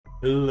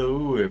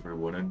Hello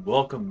everyone and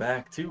welcome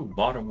back to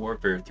Modern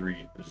Warfare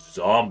 3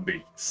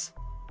 Zombies.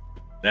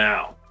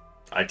 Now,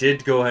 I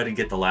did go ahead and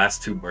get the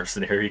last two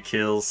mercenary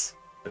kills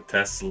with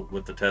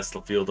the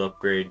Tesla field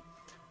upgrade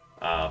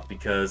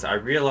because I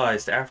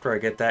realized after I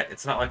get that,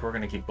 it's not like we're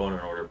going to keep going in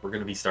order. We're going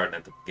to be starting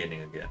at the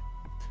beginning again.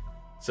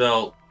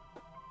 So,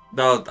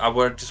 no,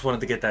 just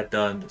wanted to get that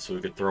done so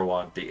we could throw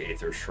on the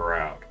Aether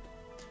Shroud.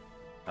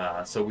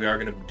 So we are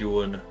going to be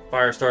doing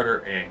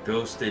Firestarter and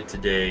Ghosted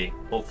today,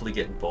 hopefully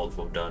getting both of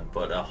them done.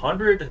 But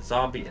 100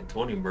 zombie and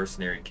 20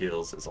 mercenary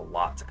kills is a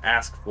lot to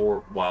ask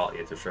for while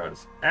Aether Shroud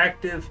is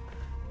active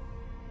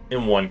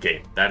in one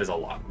game. That is a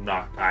lot.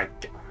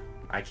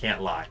 I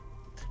can't lie.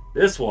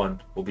 This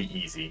one will be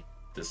easy.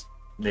 Just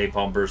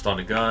napalm burst on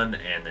a gun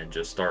and then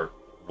just start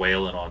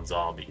wailing on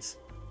zombies.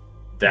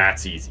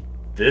 That's easy.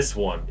 This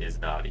one is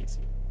not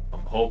easy.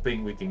 I'm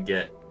hoping we can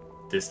get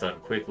this done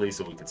quickly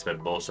so we can spend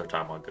most of our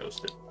time on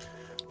Ghosted.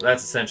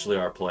 That's essentially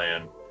our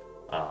plan.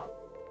 So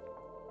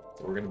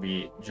we're going to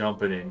be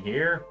jumping in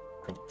here,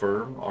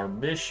 confirm our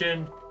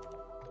mission,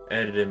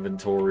 edit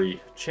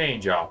inventory,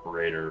 change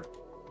operator.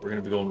 We're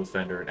going to be going with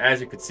Fender, and as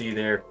you can see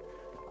there,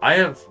 I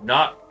have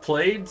not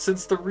played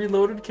since the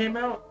Reloaded came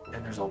out,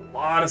 and there's a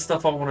lot of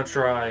stuff I want to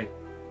try.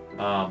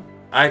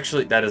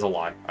 Actually, that is a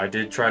lie. I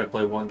did try to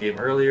play one game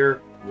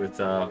earlier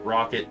with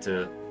Rocket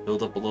to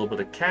build up a little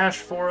bit of cash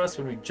for us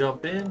when we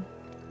jump in.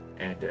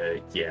 And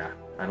yeah,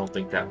 I don't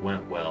think that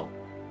went well.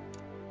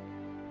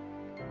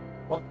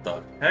 What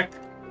the heck?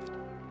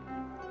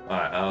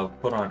 Alright, I'll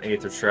put on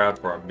Aether Shroud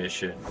for our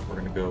mission. We're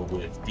going to go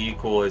with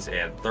decoys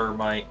and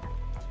thermite.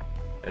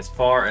 As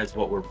far as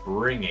what we're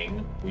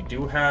bringing, we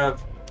do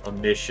have a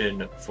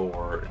mission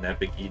for an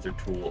epic ether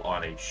tool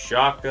on a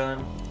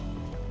shotgun.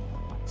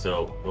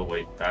 So, oh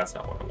wait, that's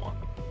not what I want.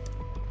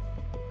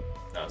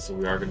 So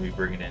we are going to be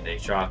bringing in a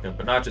shotgun,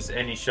 but not just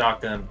any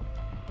shotgun.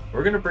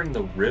 We're going to bring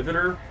the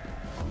Riveter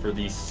for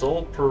the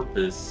sole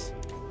purpose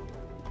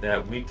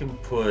that we can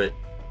put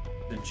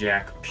the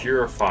Jack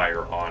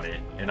Purifier on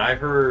it. And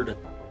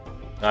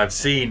I've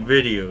seen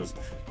videos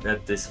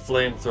that this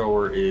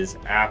flamethrower is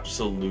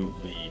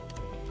absolutely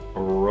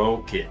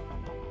broken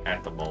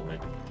at the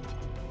moment.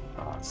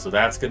 So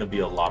that's going to be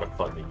a lot of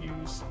fun to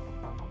use.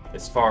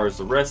 As far as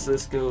the rest of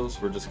this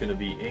goes, we're just going to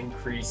be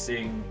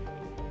increasing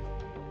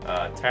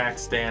attack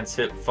stance,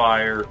 hip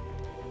fire,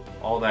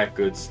 all that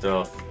good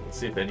stuff. Let's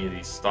see if any of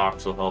these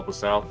stocks will help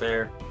us out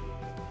there.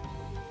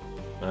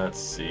 Let's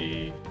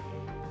see.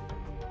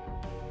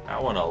 I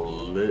want a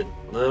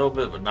little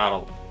bit, but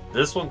not a...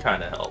 This one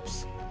kind of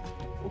helps.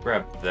 We'll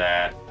grab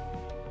that.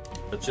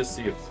 Let's just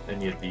see if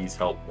any of these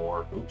help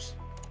more. Oops.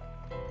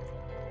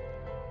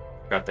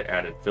 Got the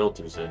added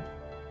filters in.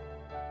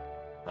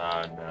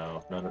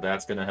 No. None of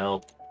that's going to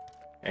help.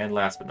 And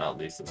last but not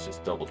least, let's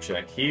just double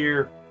check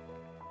here.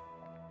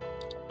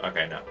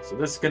 Okay, no. So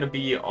this is going to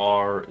be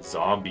our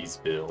zombies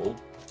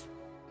build.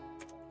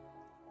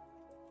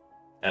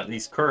 At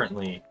least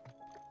currently,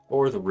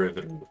 or the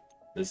Riveter.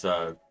 This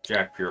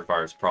Jack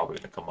Purifier is probably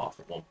going to come off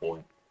at one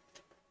point.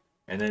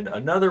 And then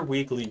another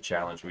weekly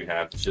challenge we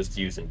have is just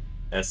using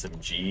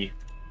SMG.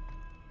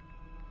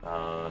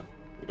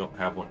 We don't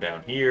have one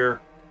down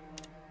here.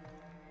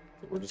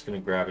 So we're just going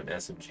to grab an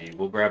SMG.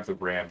 We'll grab the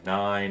Ram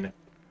 9.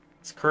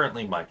 It's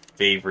currently my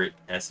favorite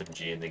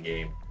SMG in the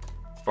game.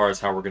 As far as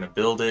how we're going to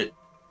build it,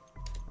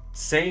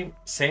 same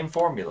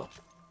formula.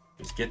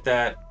 Just get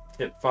that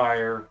hip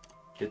fire,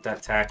 get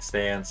that tack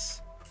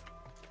stance,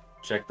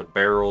 check the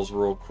barrels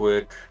real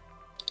quick.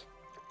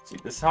 See,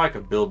 this is how I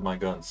can build my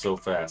gun so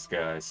fast,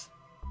 guys.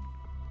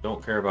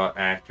 Don't care about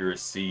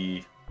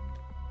accuracy.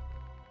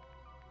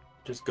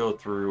 Just go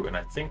through, and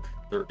I think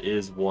there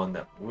is one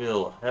that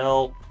will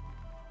help.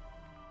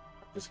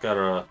 Just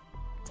gotta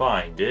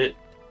find it.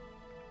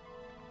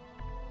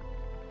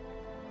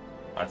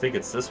 I think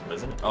it's this one,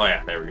 isn't it? Oh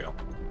yeah, there we go.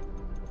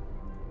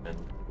 And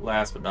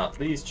last but not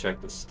least,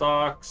 check the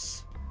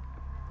stocks.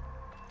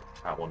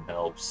 That one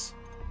helps.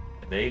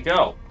 And there you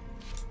go.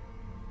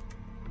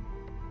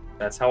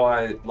 That's how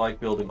I like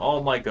building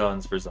all my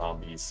guns for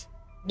zombies.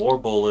 More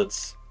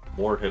bullets,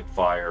 more hip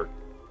fire.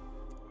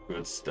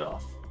 Good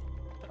stuff.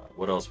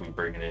 What else are we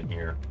bringing in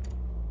here?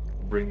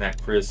 Bring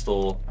that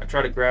crystal. I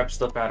try to grab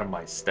stuff out of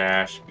my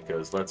stash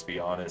because, let's be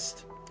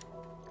honest,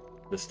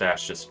 the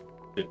stash it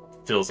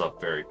fills up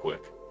very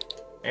quick.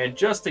 And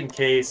just in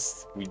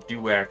case, we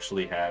do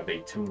actually have a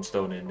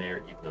tombstone in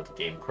there, even though the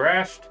game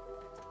crashed.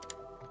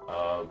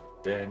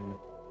 Then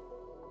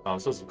I'm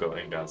supposed to go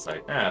aim down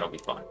sight. It'll be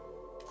fine.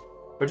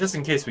 But just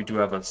in case we do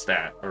have a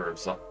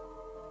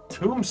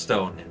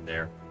tombstone in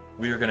there,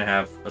 we are going to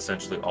have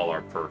essentially all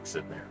our perks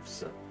in there.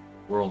 So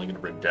we're only going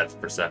to bring depth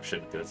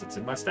perception because it's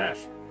in my stash.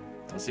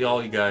 I'll see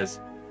all you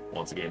guys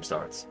once the game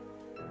starts.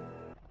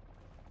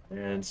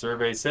 And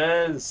survey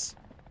says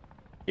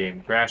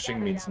game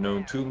crashing means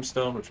no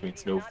tombstone, which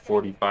means no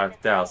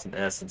 45,000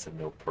 essence and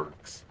no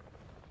perks.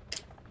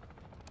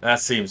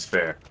 That seems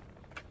fair.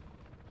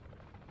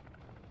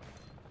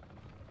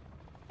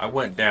 I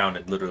went down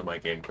and literally my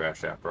game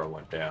crashed after I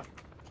went down.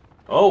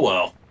 Oh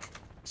well.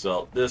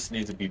 So this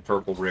needs to be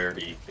purple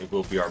rarity. It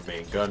will be our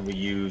main gun we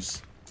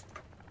use.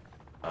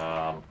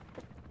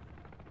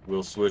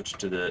 We'll switch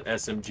to the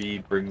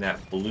SMG, bring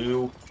that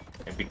blue.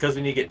 And because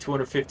we need to get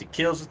 250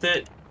 kills with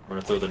it, I'm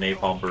going to throw the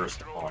napalm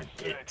burst on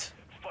it.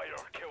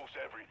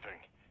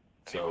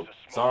 So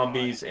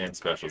zombies and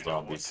special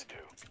zombies.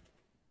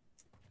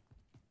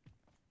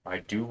 I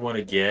do want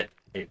to get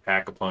a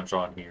pack-a-punch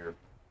on here.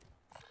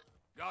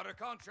 Got a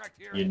contract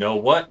here. You know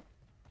what?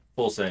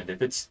 Full send.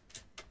 If it's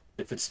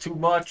too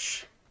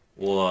much,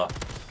 we'll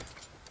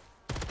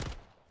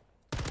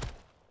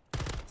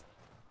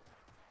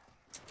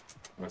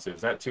let's see,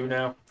 is that 2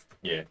 now?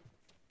 Yeah.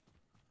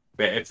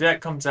 But if that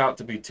comes out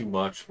to be too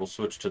much, we'll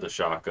switch to the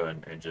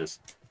shotgun and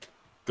just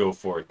go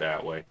for it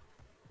that way.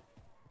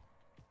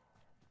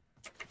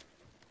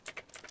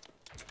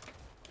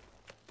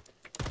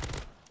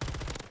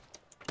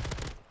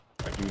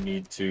 I do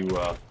need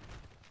to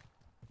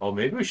oh,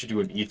 maybe we should do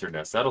an ether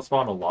nest. That'll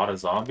spawn a lot of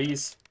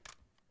zombies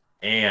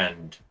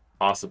and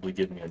possibly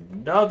give me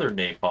another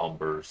napalm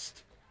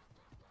burst.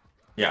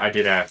 Yeah, I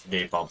did have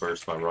napalm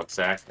burst my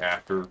rucksack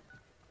after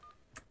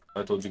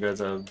I told you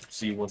guys I'd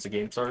see once the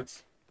game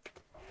starts.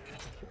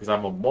 Because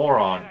I'm a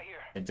moron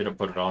and didn't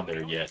put it on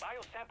there yet.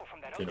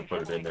 Didn't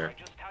put it in there.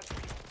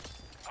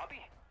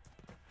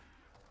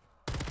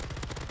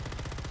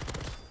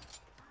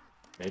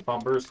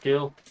 Napalm burst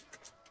kill.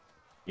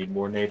 Need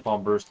more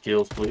napalm burst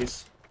kills,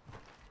 please.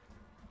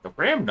 The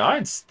Ram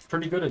 9's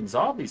pretty good in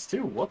zombies,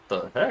 too. What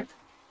the heck?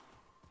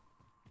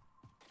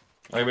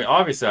 I mean,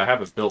 obviously I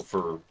have it built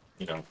for,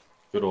 you know,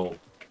 good old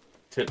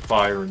tip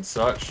fire and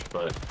such,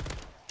 but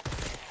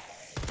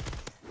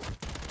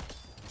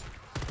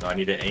no, I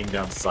need to aim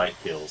down sight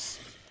kills.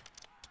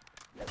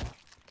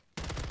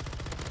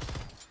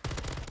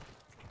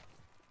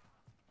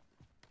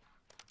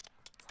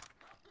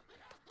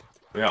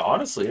 Yeah,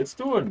 honestly, it's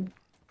doing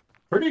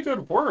pretty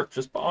good work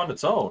just on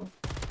its own.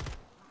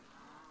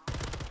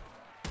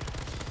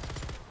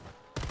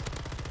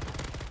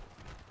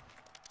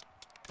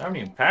 I haven't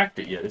even packed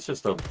it yet. It's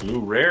just a blue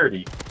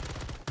rarity.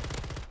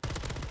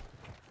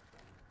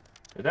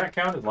 Did that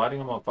count as lighting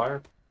them on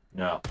fire?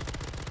 No.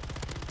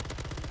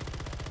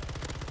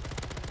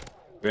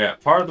 Yeah,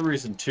 part of the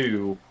reason,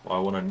 too, why I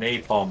want a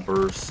napalm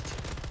burst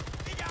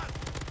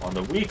on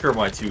the weaker of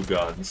my 2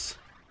 guns.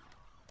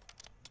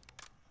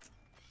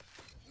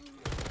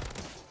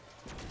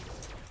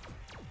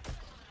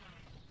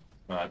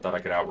 I thought I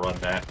could outrun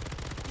that.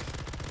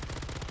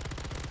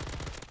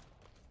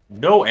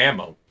 No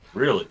ammo.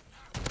 Really?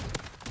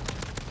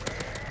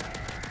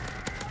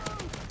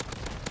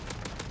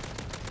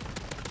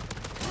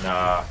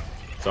 Nah.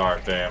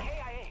 Sorry, fam.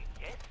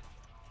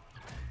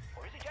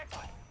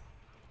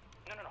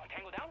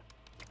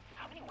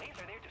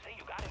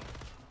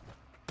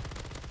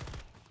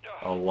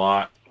 A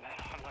lot.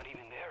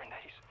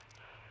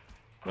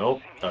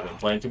 Nope. I've been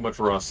playing too much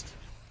Rust.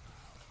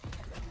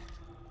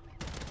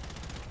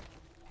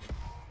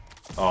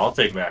 Oh, I'll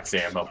take max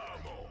ammo.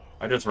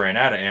 I just ran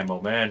out of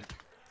ammo, man.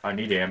 I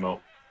need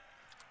ammo.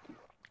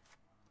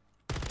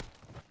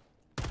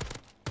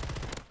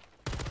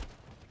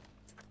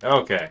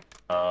 Okay.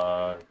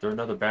 Is there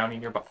another bounty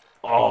nearby?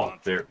 Oh,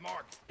 there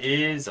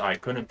is. I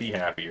couldn't be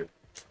happier.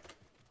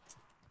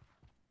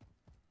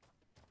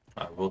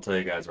 I will tell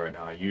you guys right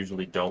now, I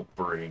usually don't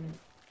bring...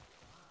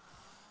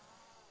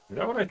 Is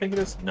that what I think it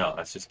is? No,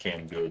 that's just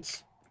canned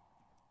goods.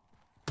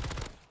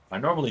 I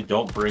normally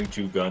don't bring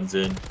 2 guns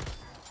in.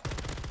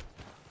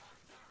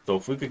 So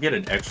if we could get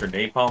an extra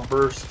napalm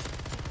burst,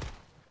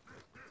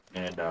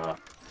 and I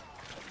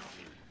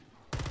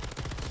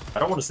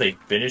don't want to say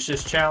finish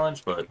this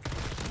challenge, but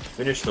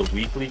finish the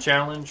weekly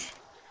challenge,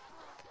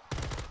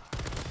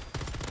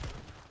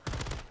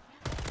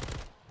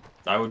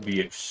 I would be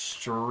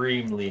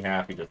extremely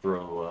happy to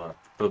throw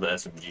the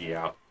SMG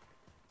out.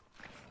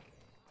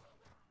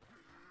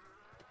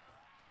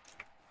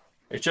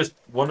 It's just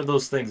one of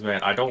those things,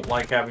 man. I don't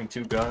like having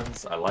 2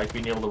 guns. I like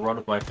being able to run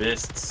with my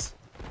fists.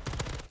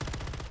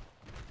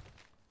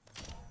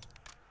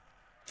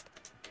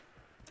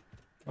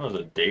 Oh,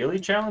 there's a daily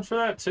challenge for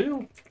that,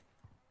 too?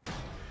 Okay,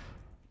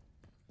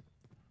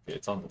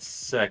 it's on the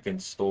 2nd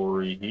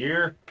story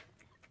here.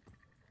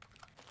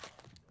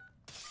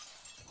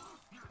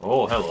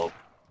 Oh, hello.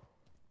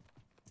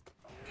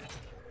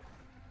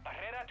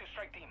 To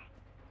strike team.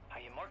 I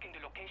am marking the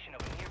location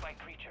of a nearby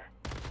creature.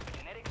 A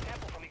genetic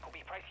sample from it could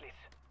be priceless.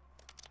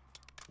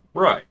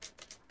 Right.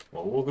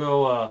 Well, we'll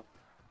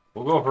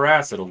go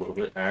harass it a little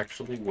bit.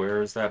 Actually,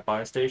 where is that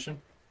buy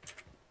station?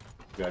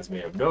 You guys may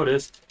have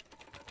noticed.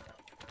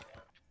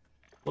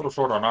 A little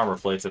short on armor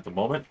plates at the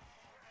moment.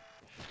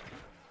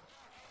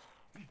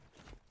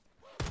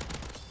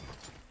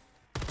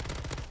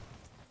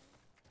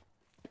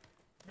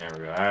 There we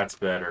go. That's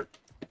better.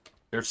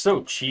 They're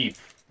so cheap.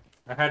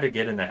 I had to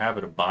get in the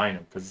habit of buying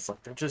them because it's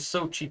like they're just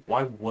so cheap.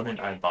 Why wouldn't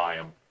I buy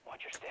them?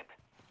 Watch your step.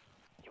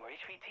 Your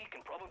HVT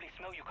can probably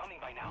smell you coming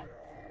by now.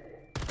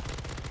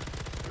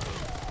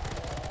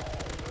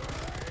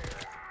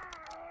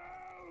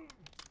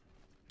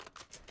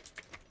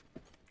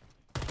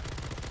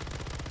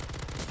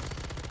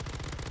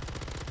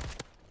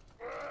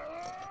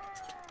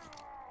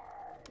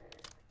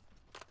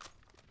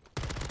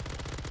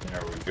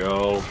 There we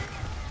go.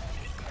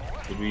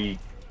 Did we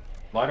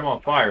light him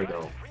on fire,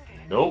 though?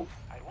 Nope.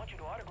 I want you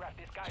to autograph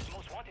this guy's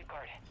most wanted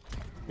card.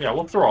 Yeah,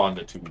 we'll throw on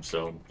the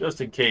tombstone,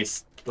 just in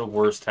case the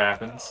worst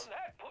happens.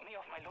 That put me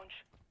off my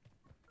lunch.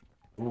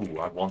 Ooh,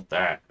 I want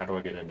that. How do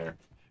I get in there?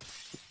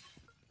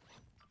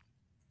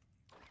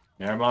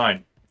 Never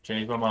mind.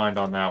 Changed my mind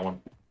on that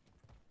one.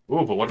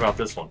 Ooh, but what about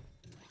this one?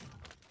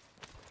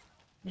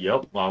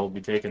 Yep, I will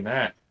be taking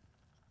that.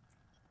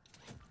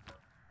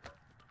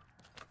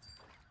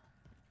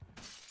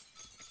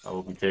 I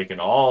will be taking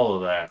all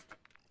of that.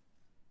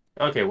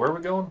 Okay, where are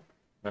we going?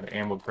 Got an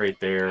ammo crate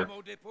there.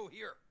 Ammo depot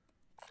here.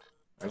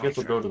 I guess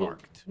we'll go to the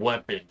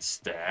weapon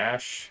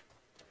stash.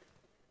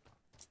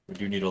 We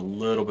do need a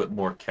little bit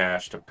more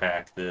cash to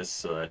pack this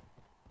so that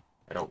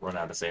I don't run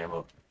out of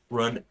ammo.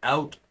 Run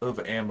out of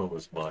ammo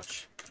as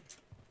much.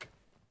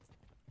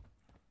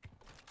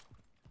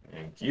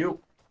 Thank you.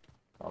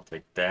 I'll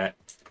take that.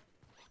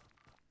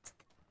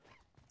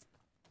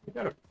 We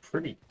got a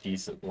pretty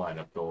decent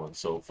lineup going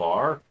so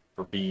far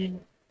for being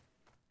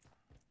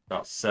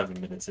about 7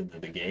 minutes into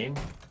the game.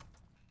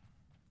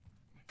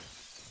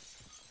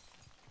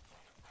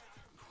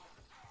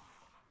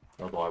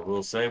 Although I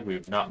will say we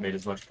have not made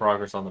as much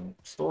progress on the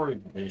story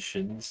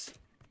missions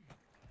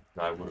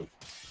as I would have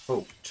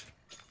hoped.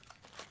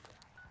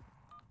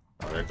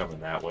 Oh, they're coming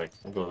that way.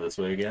 We'll go this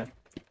way again.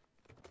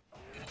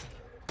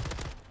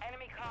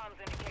 Enemy comms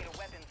indicate a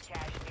weapons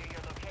cache near your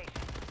location.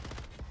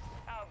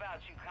 How about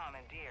you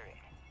commandeer it?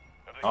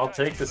 I'll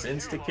take this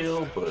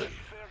insta-kill, but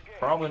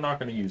probably not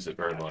going to use it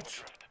very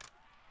much.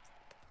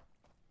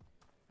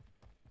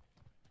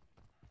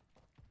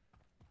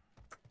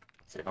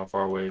 See, how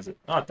far away is it?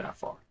 Not that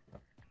far.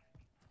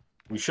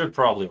 We should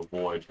probably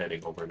avoid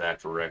heading over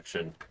that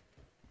direction.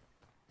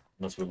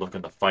 Unless we're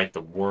looking to fight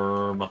the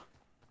worm.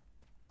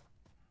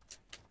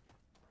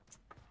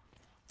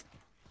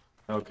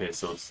 Okay,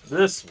 so it's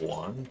this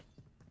one.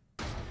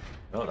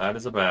 Oh, that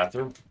is a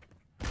bathroom.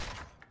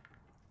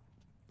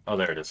 Oh,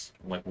 there it is.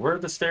 I'm like, where are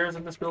the stairs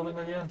in this building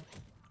again?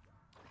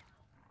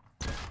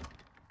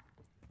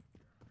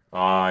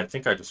 I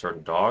think I just heard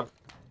a dog.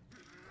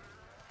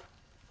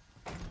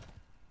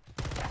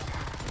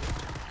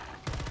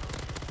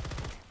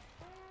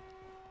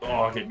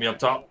 Oh, get me up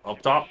top,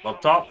 up top,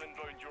 up top.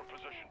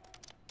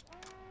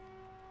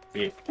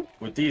 Yeah,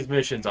 with these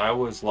missions, I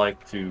always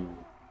like to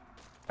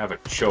have a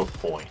choke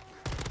point.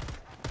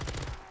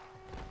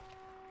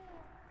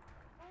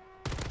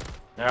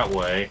 That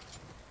way,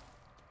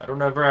 I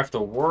don't ever have to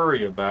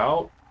worry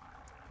about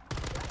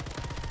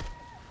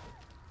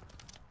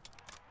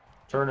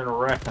turning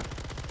around.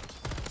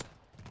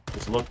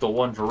 Just look the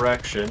one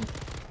direction.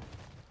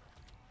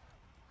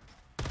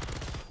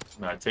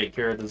 And I take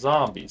care of the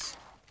zombies.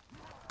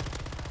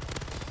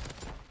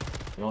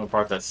 The only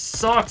part that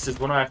sucks is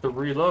when I have to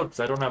reload because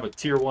I don't have a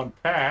tier 1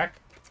 pack.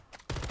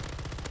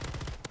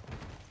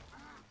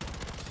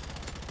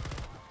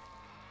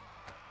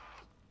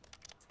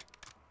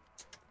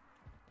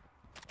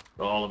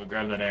 Oh, let me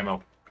grab that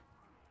ammo.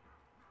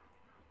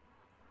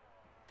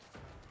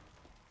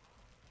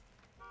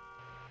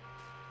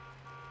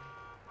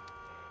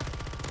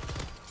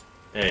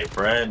 Hey,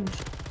 friend.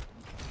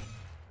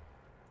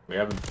 We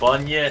having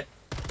fun yet?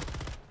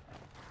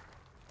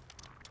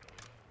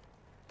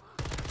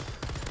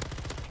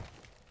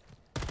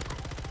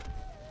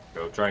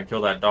 Go try and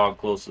kill that dog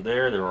close to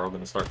there. They're all going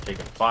to start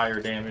taking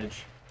fire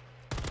damage.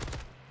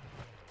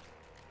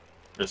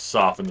 Just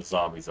soften the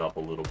zombies up a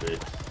little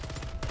bit.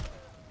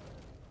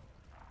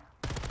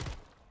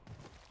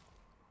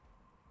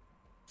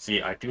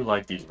 See, I do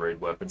like these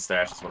raid weapon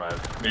stashes when I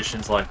have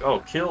missions like, oh,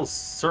 kill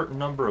certain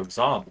number of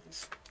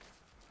zombies.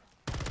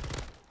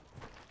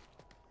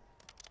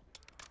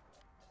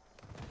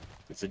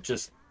 Because it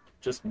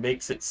just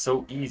makes it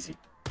so easy.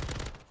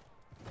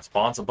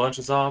 Spawns a bunch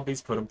of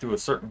zombies, put them through a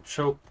certain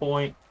choke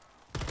point,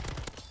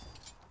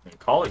 and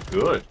call it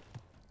good.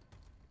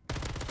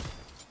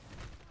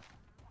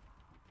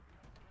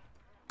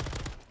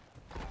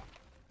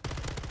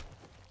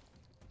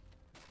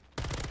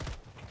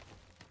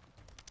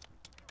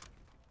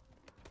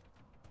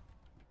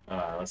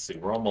 Let's see,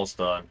 we're almost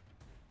done.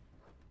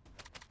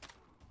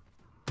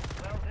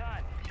 Well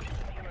done. The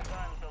fewer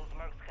guns those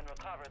mercs can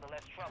recover, the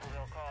less trouble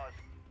they'll cause.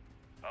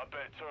 I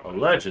bet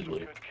Allegedly.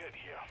 good kid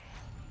here.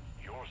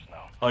 Yours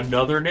now.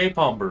 Another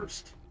napalm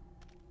burst.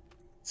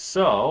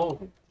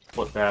 So,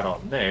 put that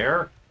on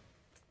there.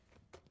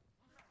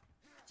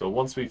 So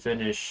once we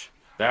finish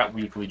that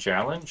weekly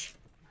challenge,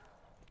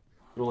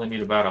 we only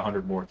need about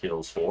 100 more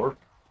kills for.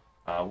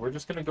 We're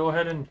just going to go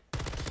ahead and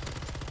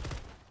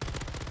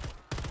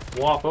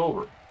swap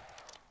over.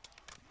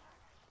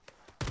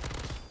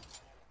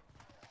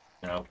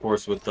 Now, of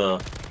course, with the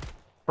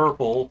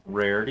purple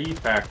rarity,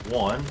 pack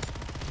 1,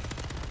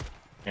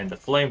 and the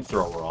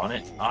flamethrower on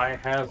it, I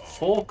have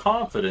full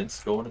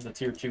confidence going into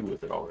tier 2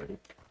 with it already.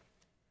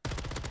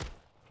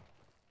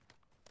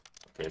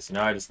 Okay, so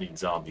now I just need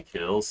zombie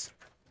kills.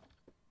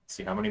 Let's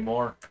see how many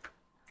more?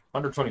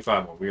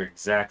 125 more. We're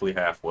exactly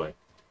halfway.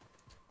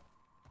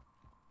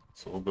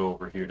 So we'll go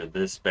over here to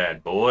this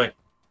bad boy.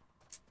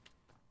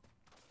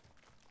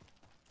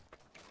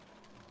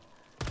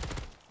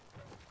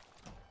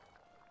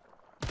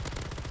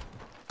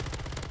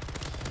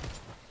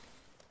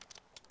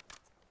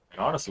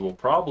 Honestly, we'll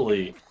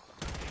probably...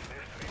 This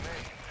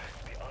remains.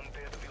 The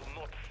undead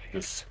will not see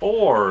The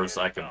spores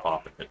I can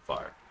pop and hit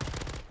fire.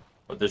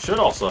 But this should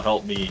also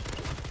help me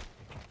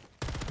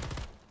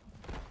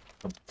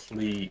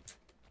complete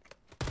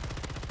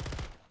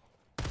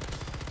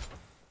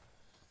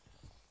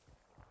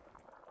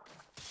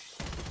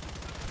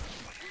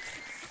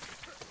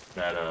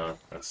that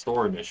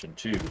story mission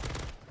too.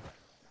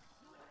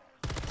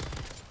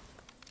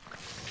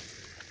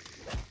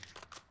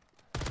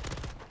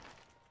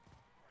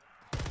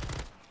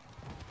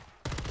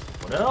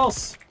 What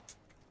else?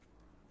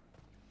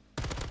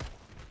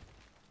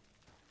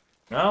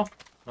 No?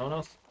 No one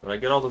else? Did I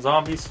get all the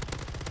zombies?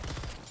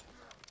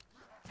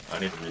 I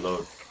need to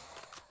reload.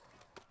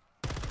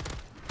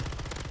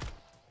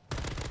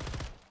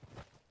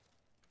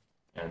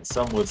 And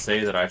some would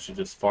say that I should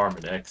just farm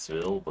in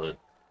Xville, but...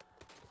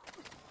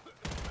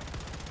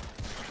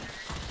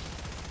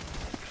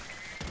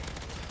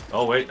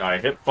 Oh wait, I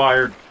hip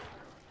fired.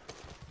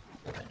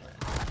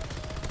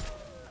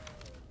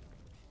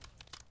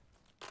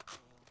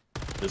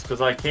 Just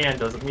because I can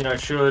doesn't mean I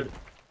should.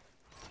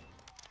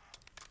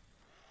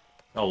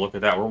 Oh, look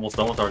at that. We're almost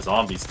done with our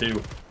zombies,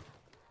 too.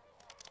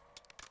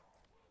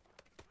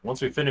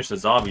 Once we finish the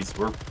zombies,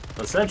 we're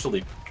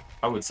essentially,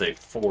 I would say,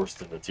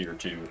 forced into Tier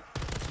 2.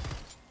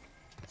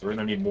 So we're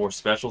going to need more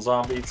special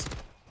zombies.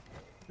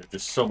 They're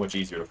just so much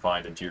easier to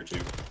find in Tier 2.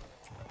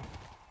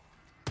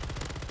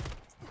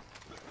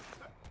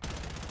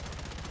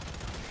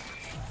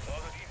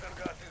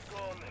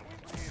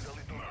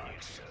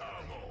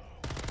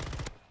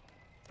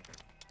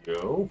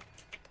 Go.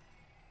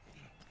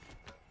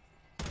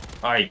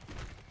 I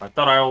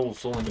thought I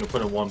was only going to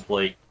put in one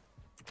plate.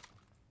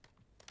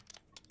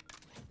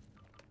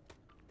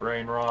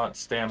 Brain rot,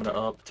 stamina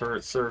up,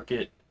 turret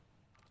circuit.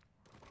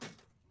 I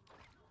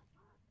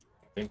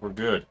think we're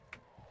good.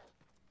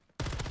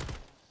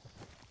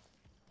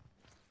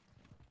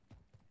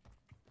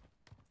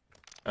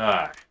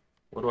 Alright.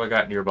 What do I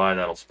got nearby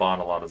that'll spawn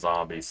a lot of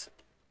zombies?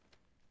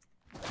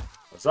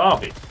 A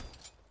zombie!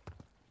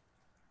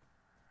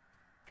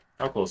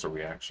 How close are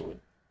we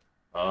actually?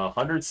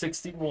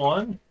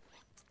 161.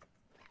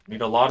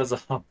 Need a lot of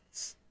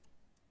zombies.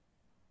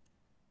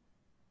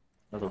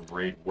 Another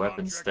raid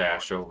weapon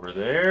stash over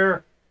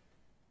there.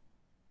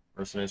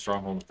 Mercenary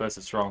stronghold,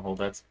 infested stronghold.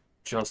 That's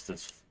just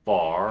as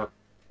far.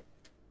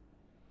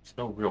 There's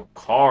no real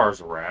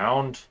cars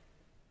around.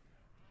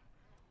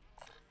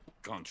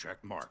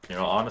 Contract mark. You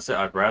know, honestly,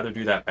 I'd rather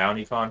do that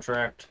bounty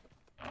contract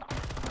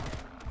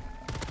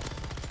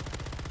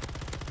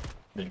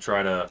than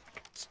try to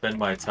spend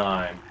my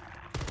time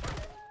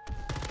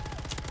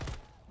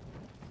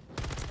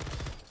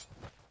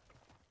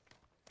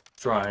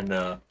trying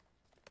to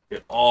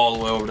get all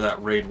the way over to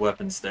that raid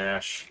weapon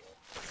stash.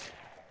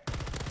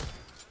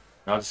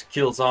 I'll just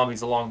kill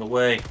zombies along the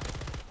way.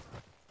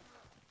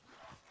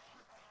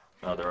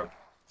 Oh, they're up.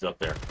 He's up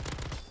there.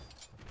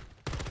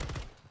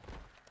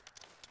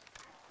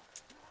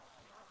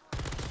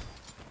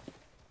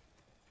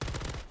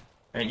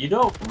 And you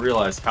don't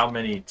realize how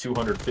many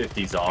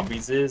 250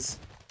 zombies is.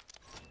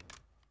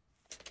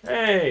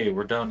 Hey,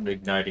 we're done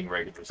igniting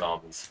regular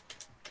zombies.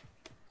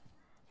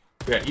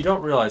 Yeah, you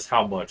don't realize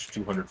how much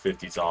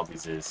 250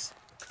 zombies is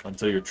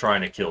until you're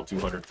trying to kill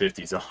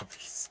 250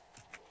 zombies.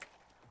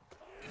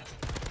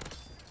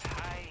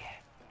 High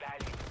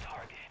value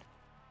target.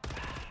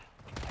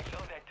 I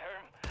love that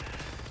term.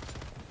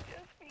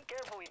 Just be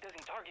careful he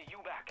doesn't target you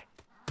back.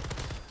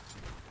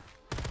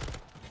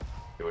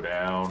 Go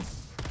down.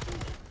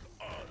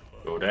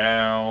 Go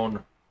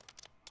down.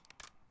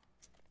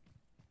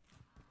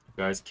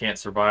 You guys can't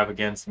survive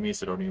against me,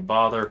 so don't even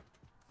bother.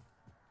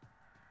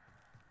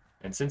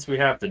 And since we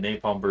have the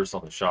napalm burst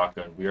on the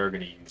shotgun, we are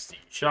going to use the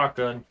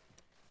shotgun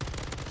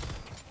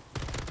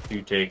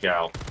to take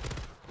out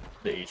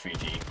the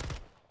HVT.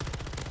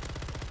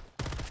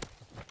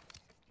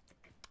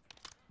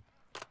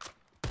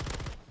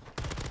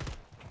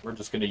 We're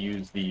just going to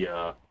use the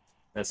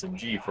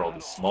SMG for all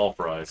these small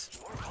fries.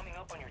 You're coming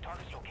up on your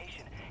target's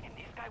location, and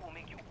this guy will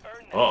make you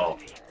earn that Uh-oh.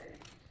 bounty.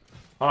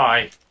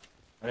 Hi.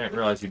 I didn't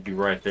realize you'd be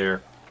right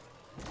there.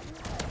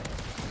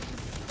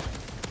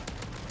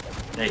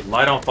 Hey,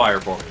 light on fire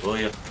for me, will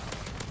you?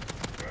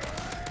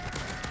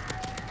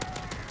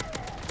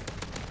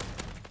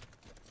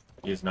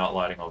 He is not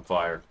lighting on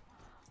fire.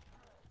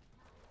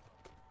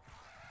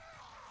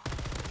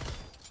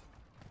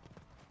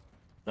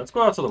 Let's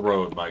go out to the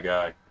road, my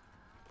guy.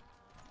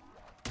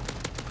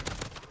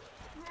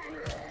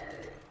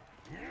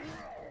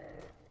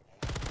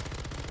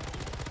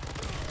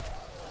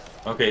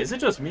 Okay, is it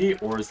just me,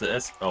 or is the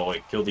S... Oh,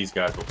 wait, kill these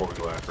guys before we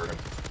go after him.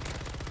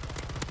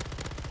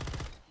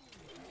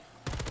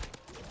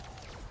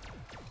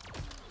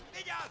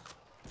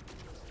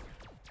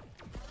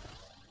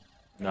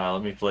 Nah,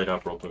 let me plate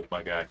up real quick,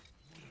 my guy.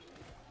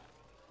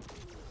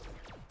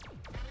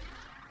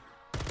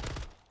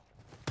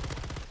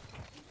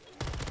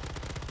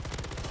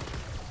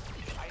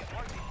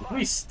 Did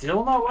we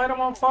still not light him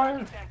on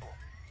fire?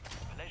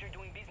 Pleasure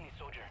doing business,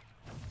 soldier.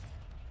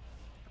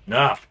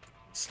 Nah,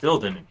 still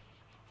didn't.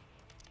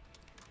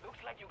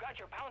 got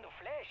your pound of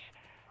flesh.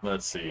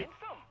 Let's see. Get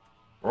some.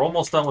 We're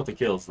almost done with the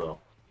kills, though.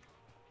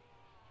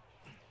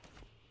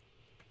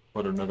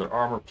 Put another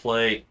armor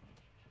plate.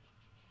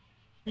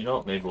 You know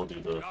what? Maybe we'll do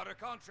the... Got a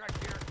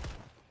contract here.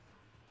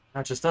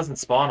 That just doesn't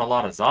spawn a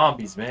lot of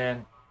zombies,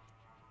 man.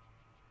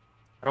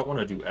 I don't want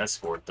to do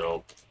escort,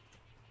 though.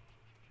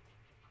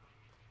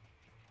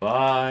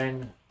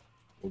 Fine.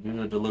 We'll do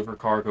the deliver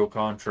cargo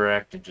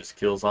contract and just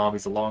kill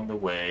zombies along the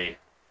way.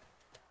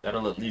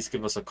 That'll at least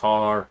give us a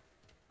car.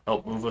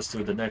 Help move us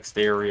to the next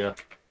area.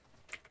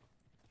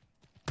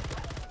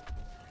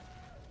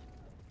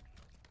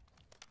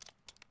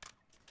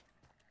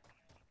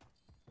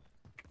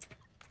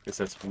 Guess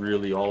that's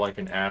really all I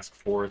can ask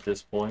for at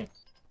this point.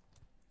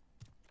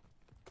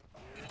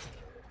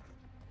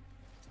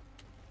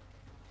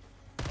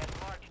 That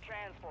marked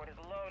transport is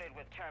loaded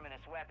with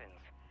terminus weapons.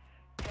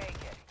 Take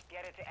it.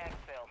 Get it to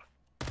exfil.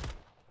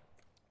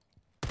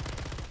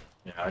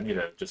 Yeah, I need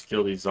to just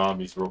kill these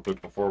zombies real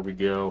quick before we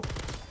go.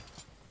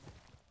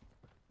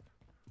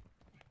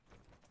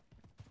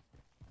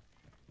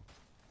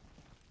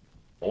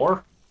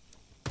 Or?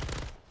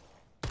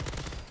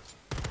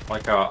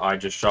 Like how I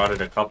just shot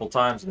it a couple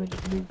times and then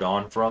just moved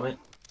on from it.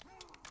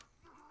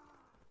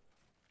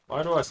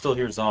 Why do I still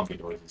hear zombie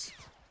noises?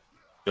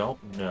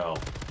 Don't know.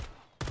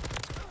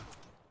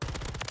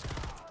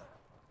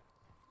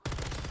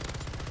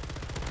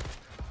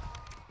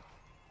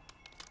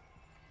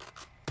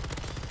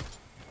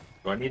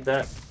 Do I need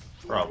that?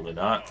 Probably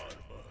not.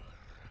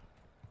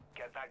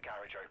 Get that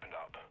garage opened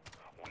up.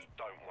 We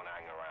don't want to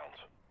hang around.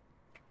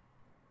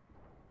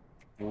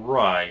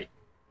 Right.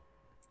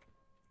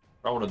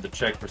 I wanted to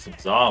check for some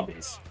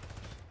zombies.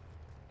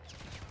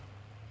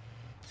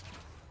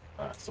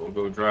 Alright, so we'll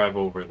go drive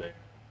over there.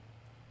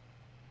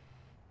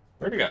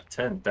 We already got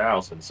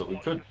 10,000, so we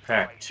could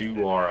pack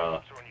to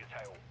our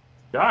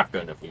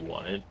shotgun if we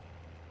wanted.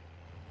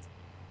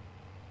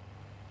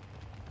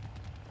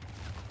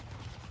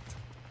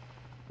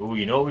 Ooh,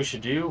 you know what we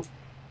should do?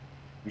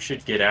 We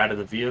should get out of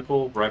the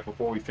vehicle right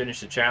before we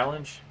finish the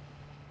challenge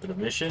for the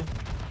mission.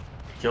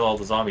 Kill all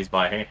the zombies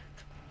by hand.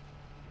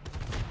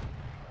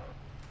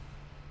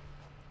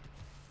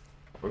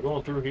 We're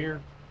going through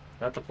here. Is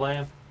that the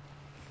plan?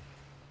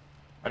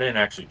 I didn't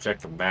actually check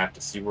the map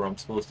to see where I'm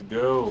supposed to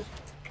go.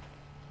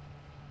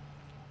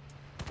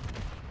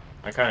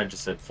 I kind of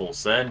just said full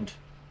send.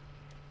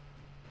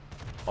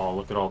 Oh,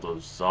 look at all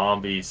those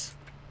zombies.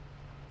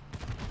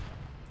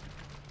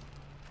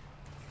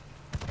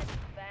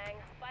 Bang.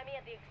 Find me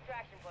at the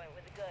extraction point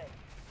with the goods.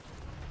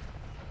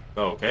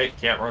 Okay,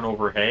 can't run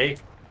over hay.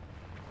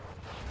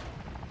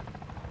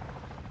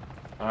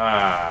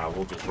 Ah,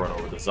 we'll just run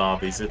over the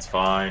zombies. It's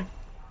fine.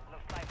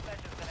 Looks like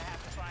Fletcher's gonna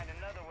have to find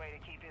another way to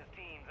keep his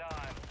teams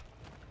on.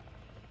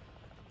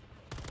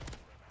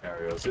 There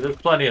we go. See, there's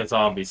plenty of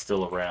zombies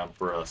still around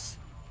for us.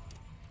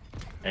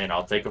 And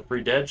I'll take a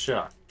free dead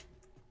shot.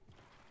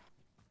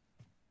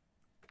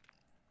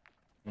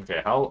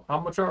 Okay, how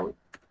much are we?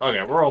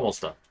 Okay, we're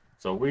almost done.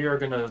 So we are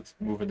gonna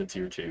move into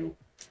tier 2.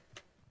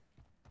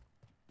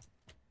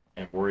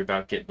 And worry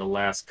about getting the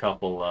last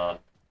couple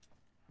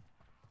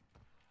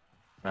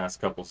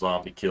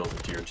zombie kills in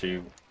tier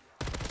 2.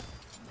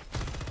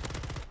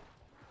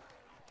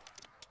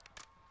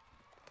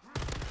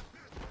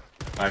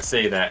 I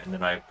say that and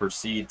then I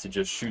proceed to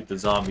just shoot the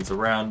zombies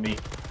around me.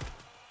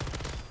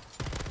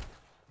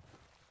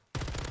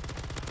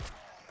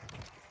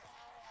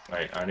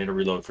 Right, I need to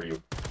reload for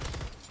you.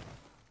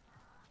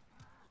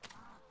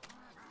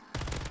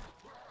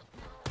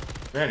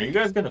 Man, are you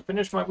guys gonna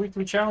finish my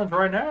weekly challenge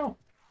right now?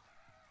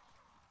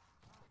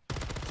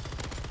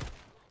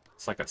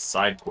 It's like a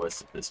side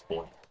quest at this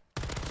point.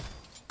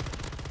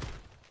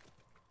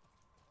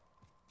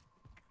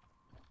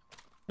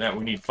 Man,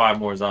 we need 5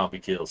 more zombie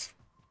kills.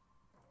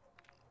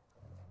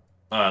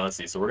 Let's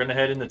see. So we're gonna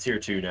head into tier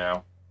 2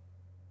 now.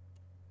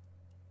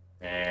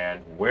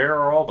 And where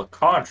are all the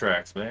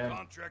contracts, man?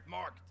 Contract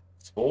marked.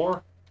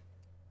 Spore?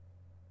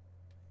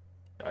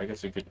 I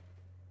guess we could...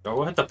 Oh,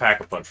 we'll hit the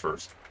pack-a-punch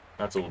first.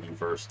 That's what we'll do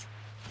first.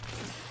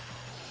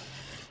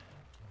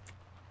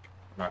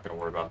 I'm not going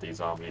to worry about these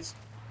zombies.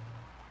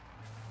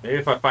 Maybe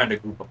if I find a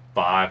group of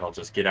 5, I'll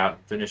just get out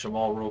and finish them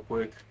all real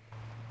quick.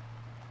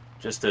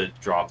 Just to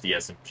drop the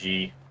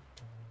SMG.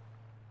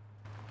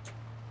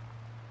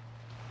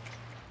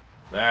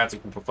 That's a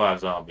group of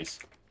 5 zombies.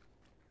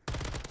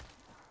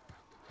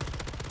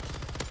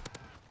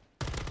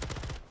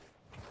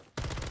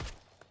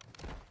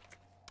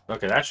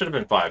 Okay, that should have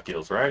been 5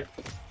 kills, right?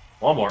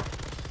 One more.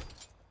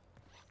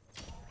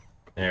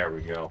 There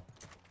we go.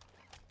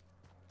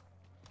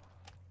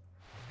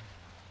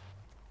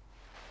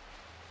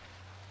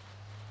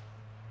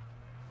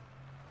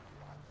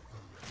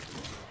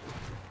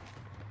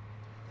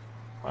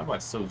 Why am I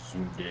so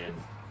zoomed in?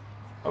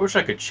 I wish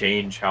I could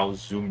change how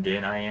zoomed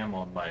in I am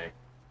on my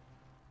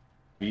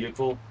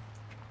vehicle,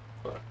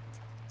 but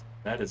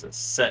that is a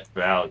set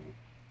value.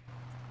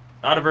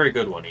 Not a very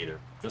good one either,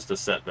 just a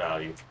set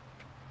value.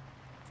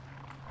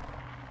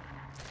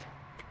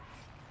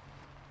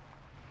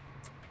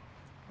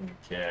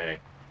 Okay.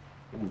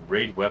 Ooh,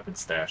 raid weapon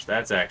stash.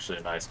 That's actually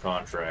a nice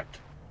contract.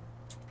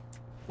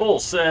 Full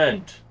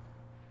send!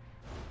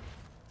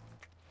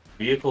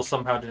 Vehicle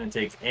somehow didn't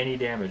take any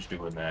damage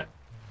doing that.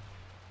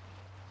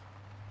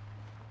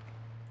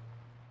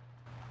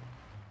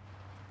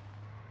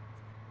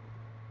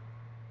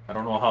 I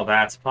don't know how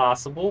that's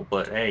possible,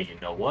 but hey, you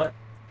know what?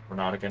 We're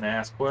not going to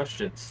ask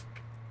questions.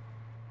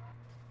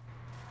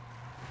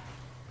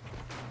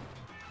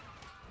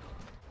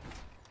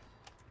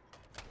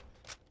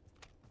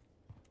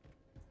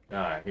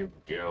 Alright, here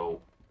we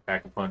go.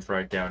 Pack a punch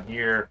right down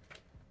here.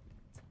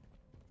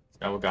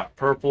 Now we got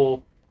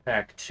purple,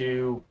 pack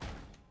 2.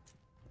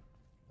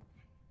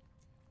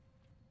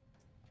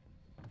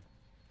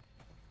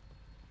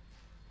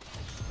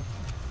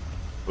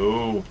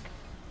 Boom.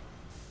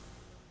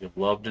 You'd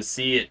love to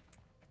see it.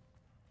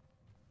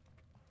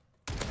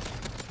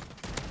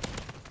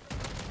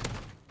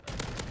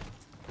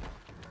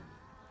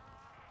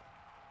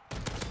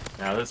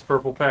 Now this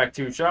purple pack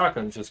 2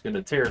 shotgun's just going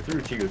to tear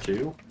through tier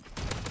 2.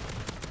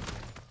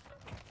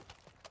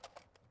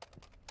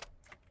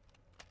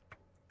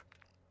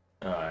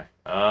 Alright,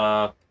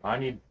 I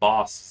need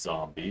boss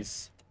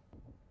zombies.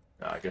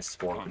 I guess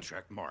spawn.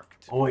 Contract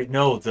marked. Oh wait,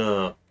 no,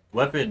 the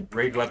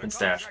raid weapon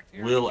stash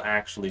will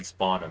actually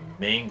spawn a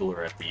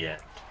mangler at the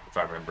end, if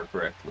I remember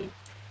correctly.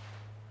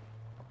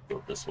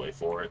 Go this way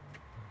for it.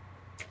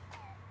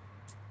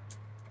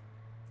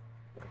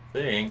 I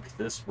think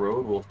this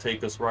road will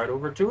take us right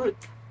over to it.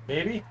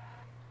 Maybe?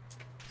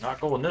 Not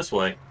going this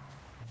way.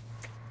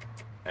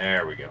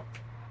 There we go.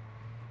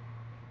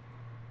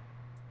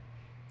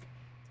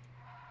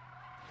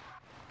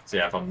 So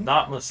yeah, if I'm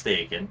not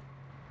mistaken...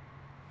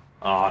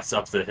 Oh, it's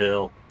up the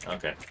hill.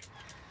 Okay.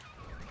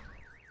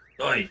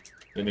 Oi!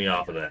 Get me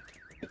off of that.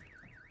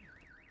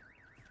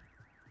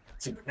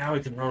 See, now we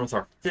can run with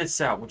our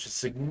fists out, which is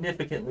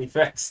significantly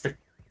faster.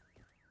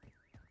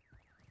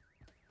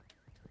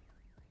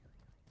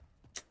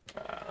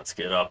 Let's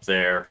get up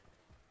there.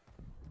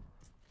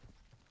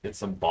 Get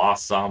some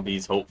boss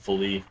zombies,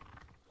 hopefully.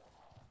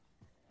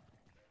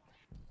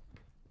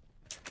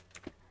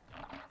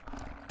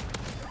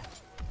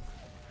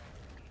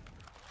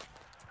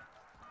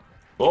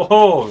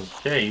 Oh,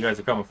 okay, you guys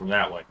are coming from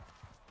that way.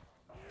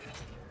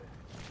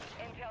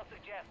 Intel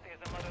suggests there's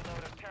a mother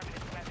load of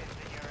terminus weapons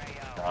in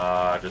your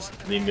AO.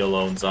 Just leave me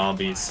alone,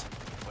 zombies.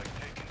 Like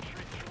taking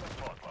treats from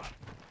a toddler.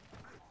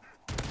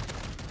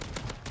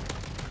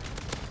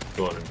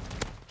 Go ahead and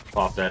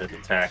pop that in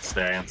attack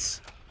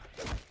stance.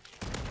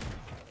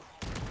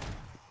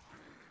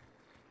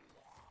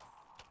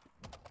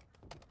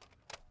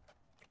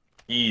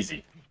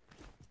 Easy.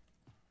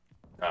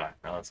 Alright,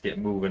 now let's get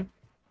moving.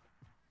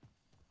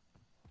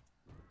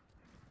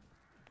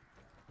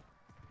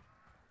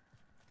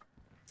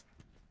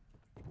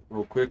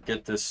 Real quick,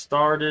 get this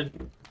started.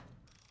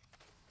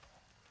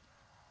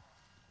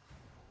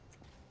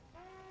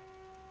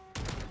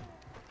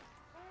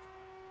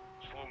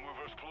 Slow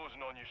movers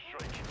closing on you,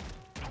 strike.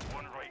 Put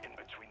one right in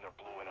between their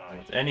glowing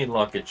eyes. With any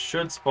luck, it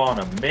should spawn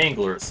a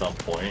mangler at some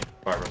point,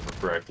 if I remember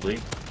correctly.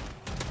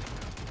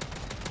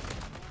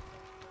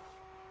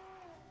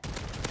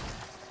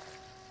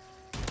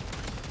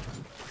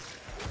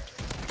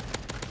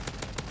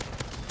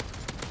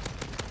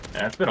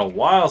 And it's been a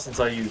while since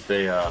I used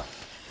a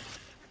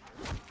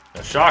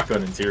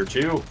shotgun in tier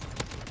 2.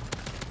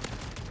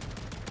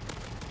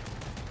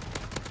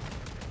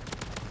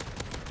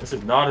 This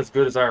is not as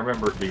good as I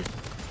remember it being.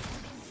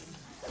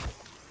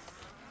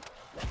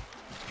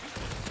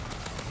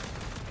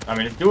 I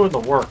mean, it's doing the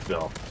work,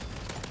 though.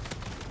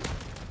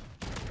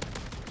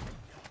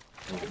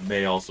 You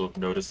may also have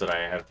noticed that I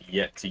have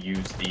yet to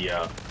use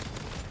the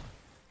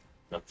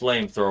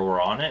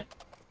flamethrower on it.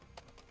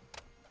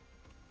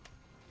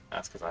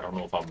 That's because I don't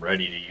know if I'm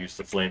ready to use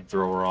the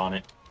flamethrower on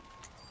it.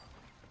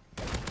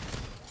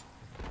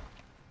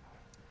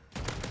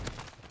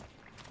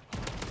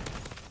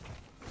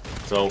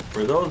 So,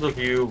 for those of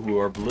you who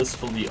are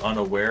blissfully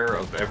unaware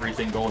of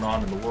everything going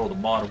on in the world of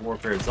Modern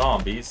Warfare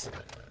Zombies,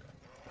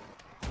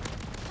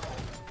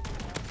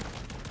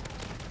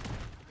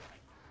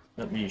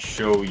 let me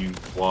show you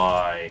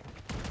why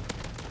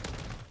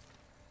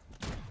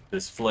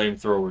this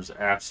flamethrower is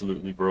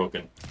absolutely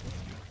broken.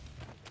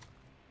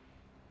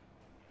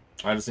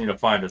 I just need to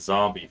find a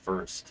zombie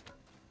first.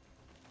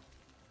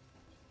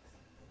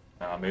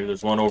 Maybe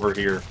there's one over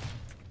here.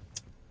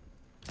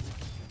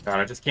 God,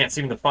 I just can't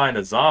seem to find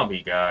a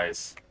zombie,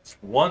 guys.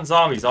 One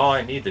zombie's all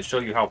I need to show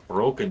you how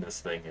broken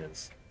this thing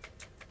is.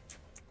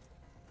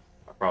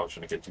 I probably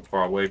shouldn't get too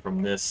far away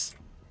from this.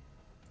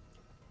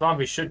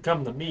 Zombies should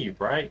come to me,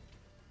 right?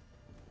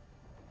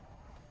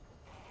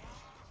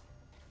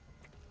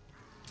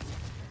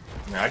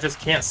 I just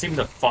can't seem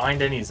to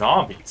find any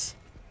zombies.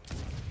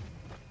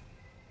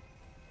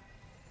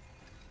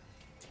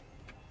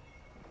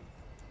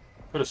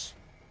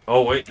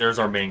 Oh wait, there's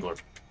our mangler.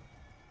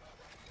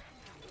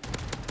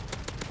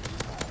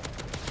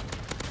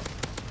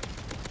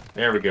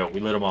 There we go, we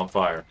lit him on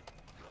fire.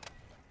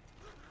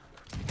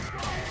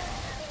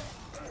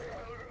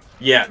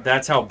 Yeah,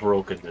 that's how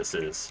broken this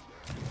is.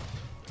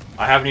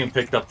 I haven't even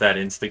picked up that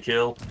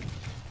insta-kill.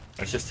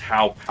 That's just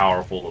how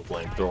powerful the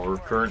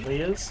flamethrower currently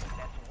is.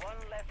 That's one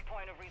less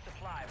point of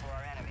resupply for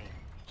our enemy.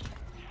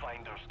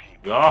 Finders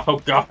keep.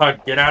 Oh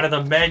god, get out of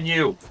the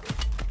menu!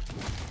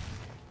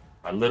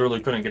 I literally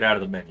couldn't get out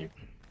of the menu.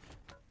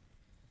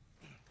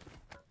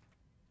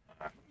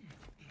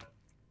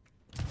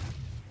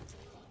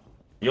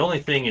 The only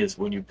thing is,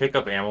 when you pick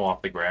up ammo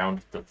off the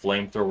ground, the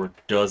flamethrower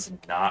does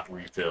not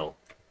refill.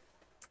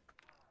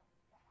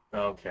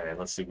 Okay,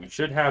 let's see. We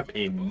should have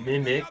a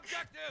mimic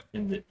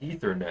in the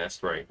ether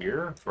nest right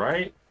here,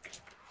 right?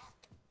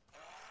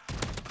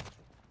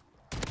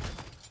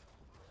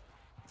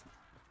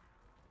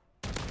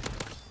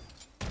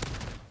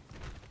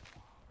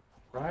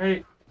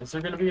 Right? Is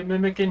there going to be a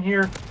mimic in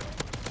here?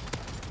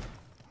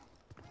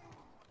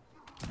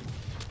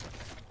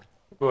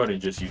 Go ahead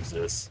and just use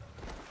this.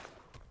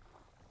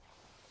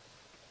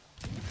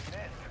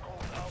 Nest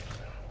calls out.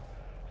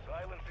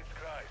 Silence its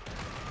cries.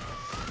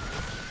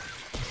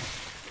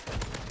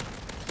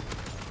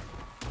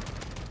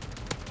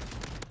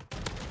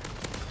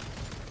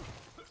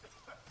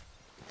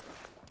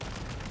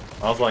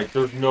 I was like,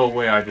 there's no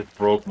way I just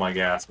broke my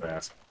gas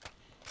mask.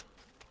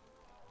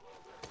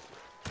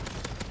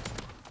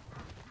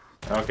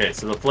 Okay,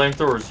 so the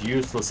flamethrower is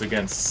useless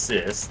against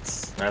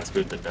cysts. That's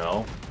good to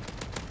know.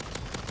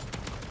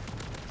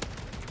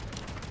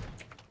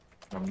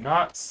 I'm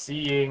not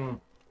seeing...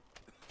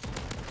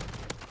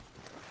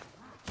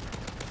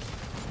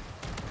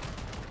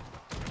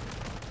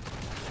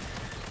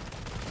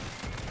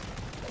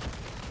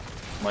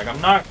 Like,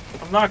 I'm not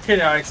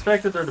kidding. I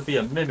expected there to be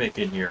a mimic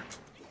in here.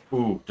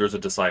 Ooh, there's a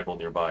disciple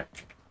nearby.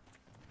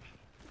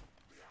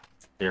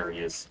 There he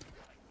is.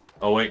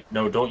 Oh wait,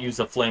 no, don't use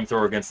the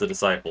flamethrower against the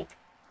disciple.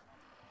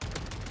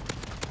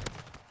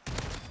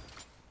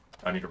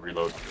 I need to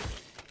reload.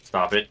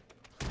 Stop it.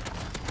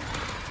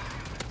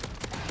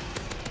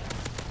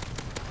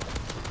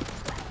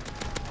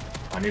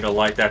 I need to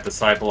light that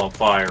disciple on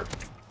fire.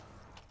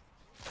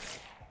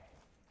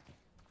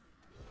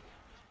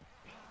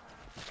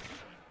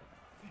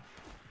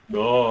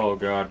 Oh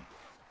god.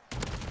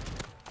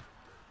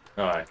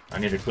 Alright, I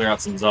need to clear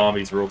out some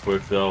zombies real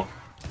quick though.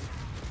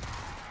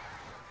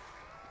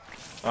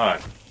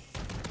 Alright.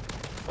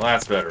 Well,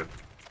 that's better.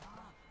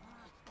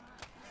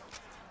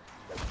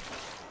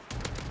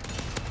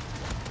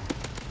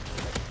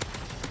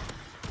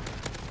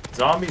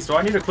 Zombies, do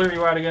I need to clear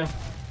you out again?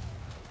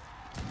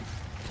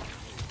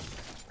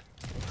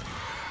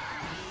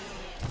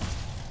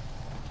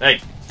 Hey,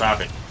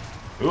 stop it.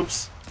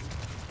 Oops.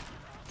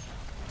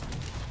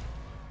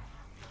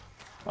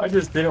 I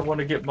just didn't want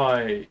to get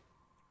my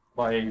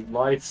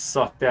life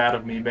sucked out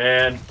of me,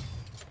 man.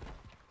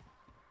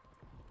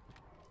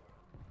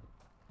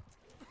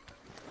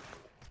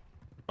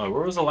 Oh,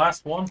 where was the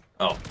last one?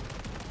 Oh.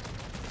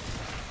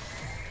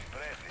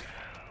 Impressive.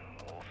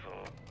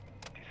 Also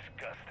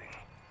disgusting.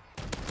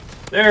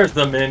 There's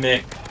the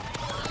mimic.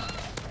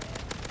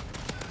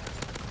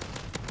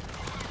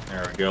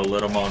 There we go,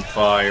 lit him on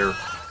fire.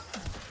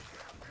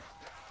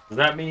 Does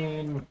that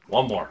mean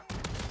one more?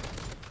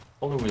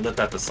 Only we lit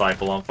that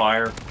disciple on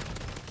fire.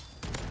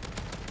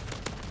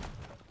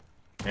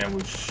 And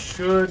we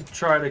should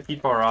try to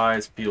keep our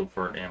eyes peeled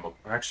for an ammo.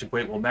 Actually,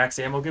 wait, will max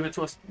ammo give it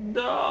to us?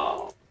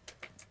 No!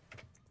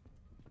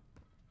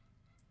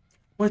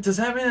 Wait, does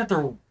that mean that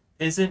there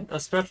isn't a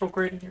special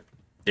crate in here?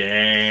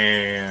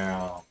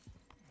 Damn.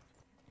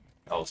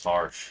 That was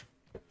harsh.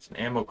 There's an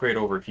ammo crate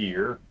over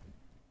here.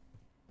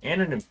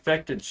 And an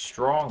infected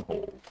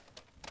stronghold.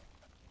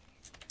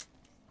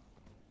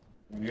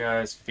 You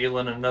guys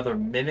feeling another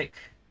mimic?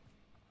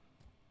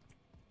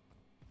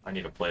 I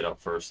need to plate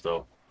up first,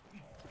 though.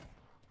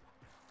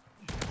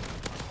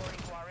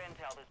 According to our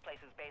intel, this place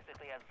is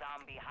basically a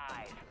zombie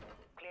hive.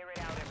 Clear it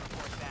out and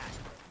report back.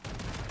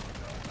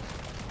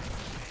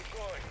 Keep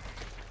going.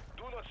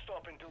 Do not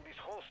stop until this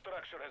whole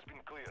structure has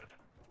been cleared.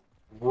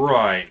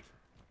 Right.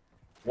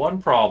 One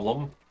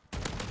problem.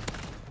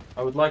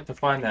 I would like to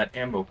find that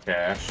ammo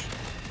cache.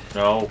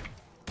 No.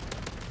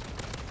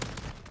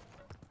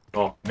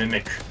 Oh,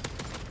 mimic.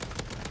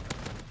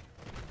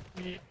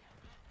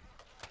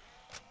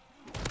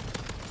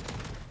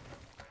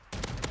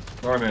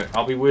 Alright,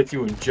 I'll be with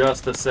you in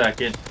just a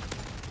second.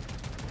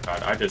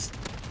 God,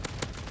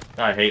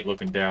 I hate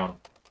looking down.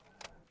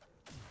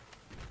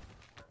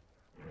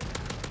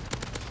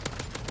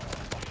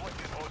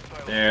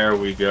 There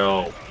we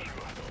go.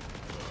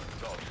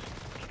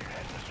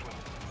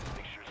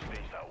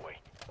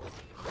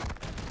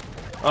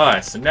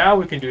 Alright, so now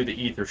we can do the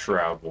Ether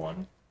Shroud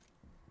one.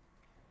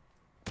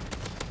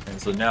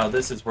 And so now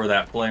this is where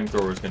that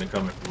flamethrower is going to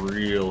come in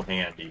real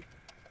handy.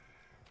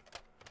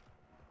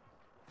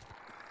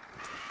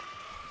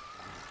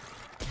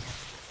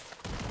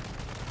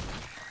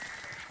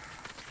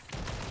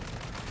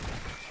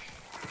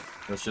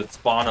 Let's just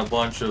spawn a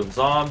bunch of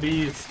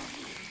zombies.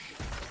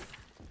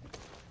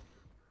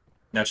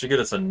 That should get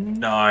us a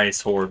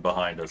nice horde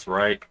behind us,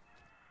 right?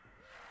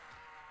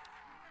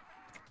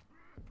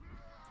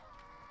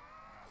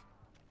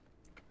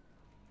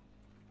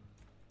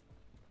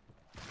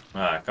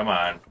 Ah, come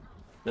on.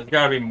 There's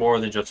gotta be more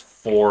than just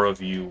 4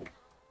 of you.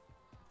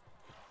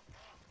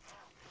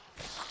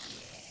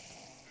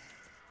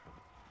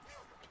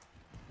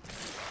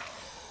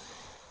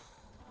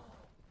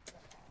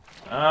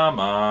 Come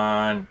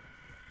on.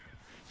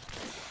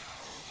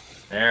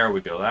 There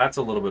we go. That's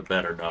a little bit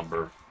better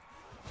number.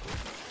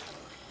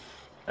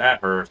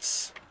 That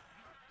hurts.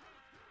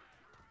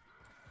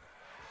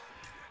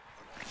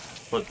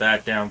 Put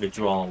that down, get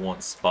you all in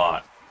one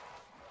spot.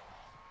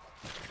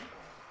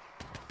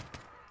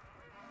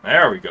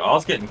 There we go. I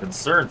was getting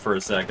concerned for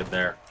a second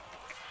there.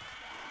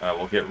 Alright,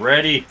 we'll get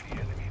ready. The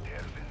enemy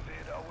dares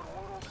invade our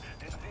world,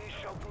 then they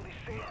shall do the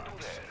same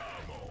to theirs.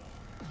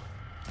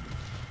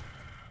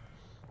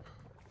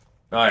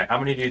 Alright, how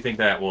many do you think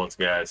that was,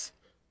 guys?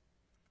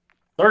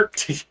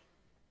 13.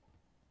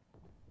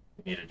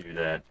 We need to do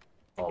that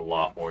a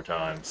lot more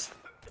times.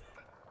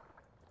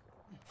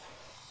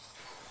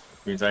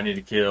 Means I need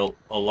to kill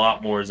a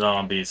lot more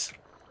zombies.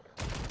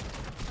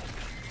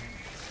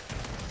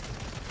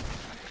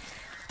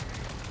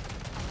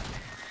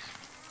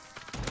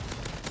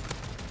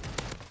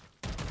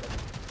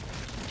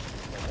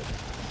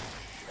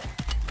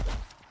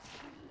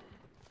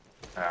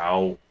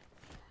 Ow.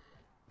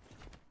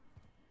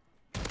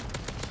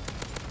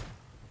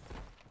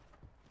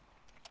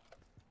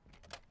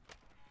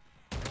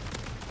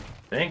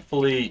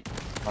 Thankfully,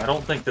 I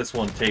don't think this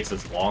one takes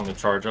as long to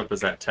charge up as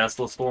that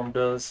Tesla storm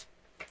does.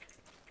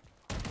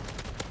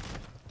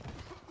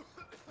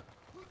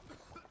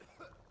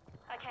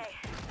 Okay,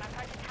 my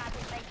prototype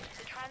is making to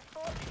the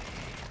transport.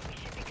 We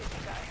should be good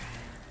to go.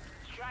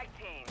 Strike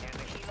team, there's a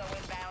helo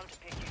inbound to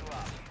pick you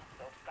up.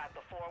 They've got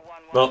the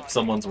 411. Well,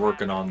 someone's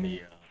working on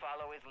the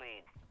Follow his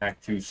lead.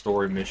 Act 2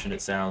 story mission,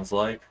 it sounds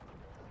like.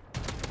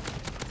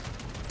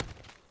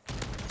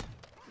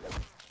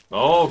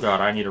 Oh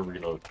god, I need to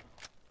reload.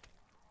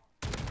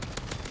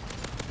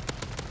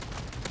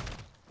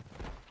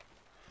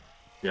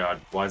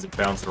 God, why is it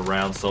bouncing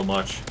around so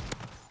much?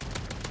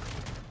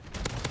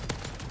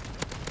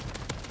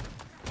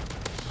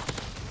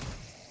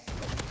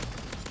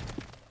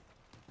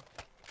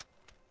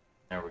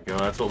 There we go,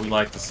 that's what we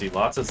like to see.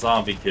 Lots of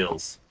zombie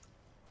kills.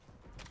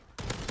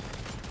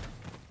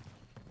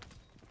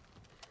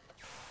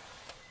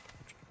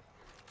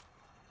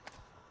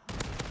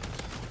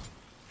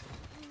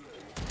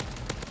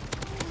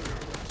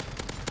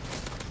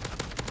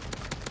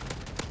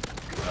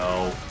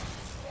 No.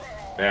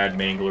 Bad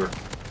mangler.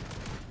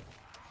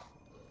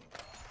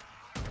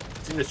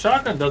 See, the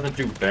shotgun doesn't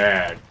do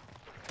bad.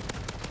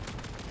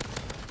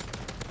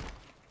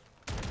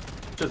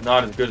 It's just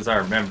not as good as I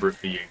remember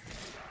it being.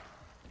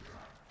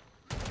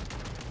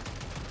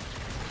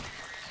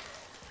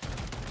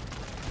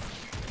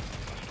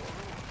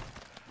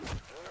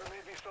 There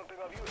may be something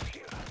of use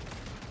here.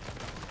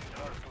 It's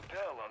hard to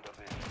tell under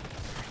this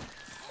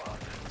mud.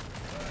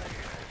 I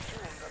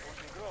assume that would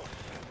be gross.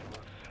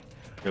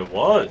 It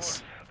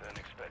was. Than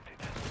expected.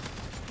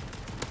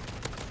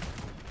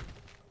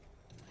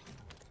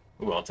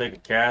 Ooh, I'll take a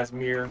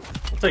Casimir.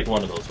 We'll take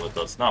one of those with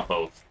us, not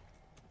both.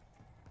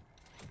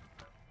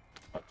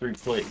 A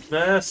 3-plate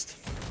vest.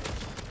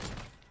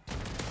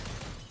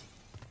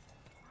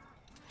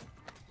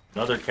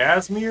 Another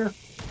Casimir?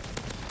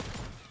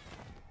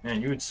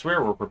 Man, you would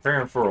swear we're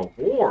preparing for a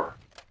war.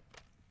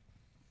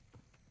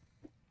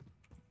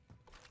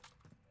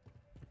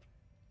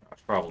 I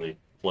should probably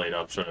play it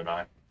up, shouldn't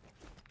I?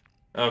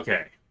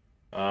 Okay.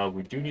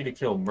 We do need to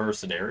kill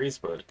mercenaries,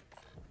 but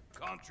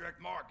Contract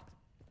marked.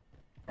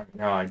 right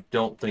now I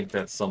don't think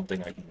that's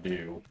something I can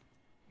do.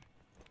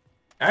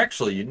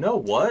 Actually, you know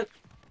what?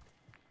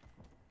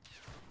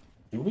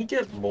 Do we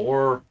get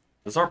more...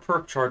 Does our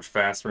perk charge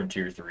faster in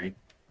Tier 3?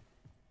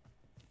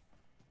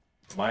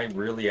 Am I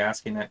really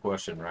asking that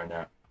question right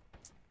now?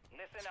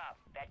 Listen up.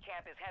 That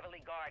camp is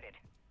heavily guarded.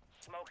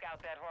 Smoke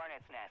out that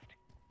hornet's nest.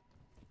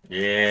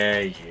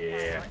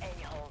 Yeah.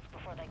 A-holes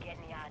before they get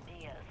any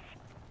ideas.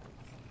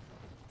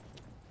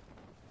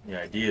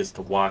 The idea is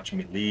to watch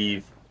me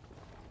leave.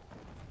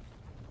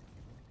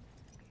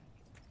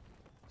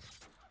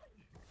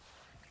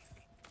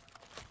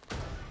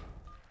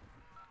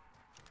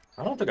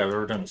 I don't think I've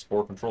ever done a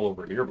spore control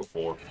over here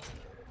before.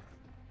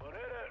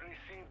 Pereira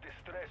received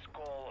distress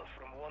call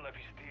from one of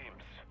his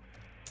teams.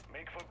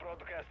 Make for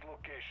broadcast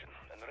location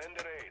and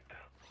render aid.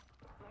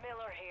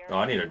 Miller here. Oh,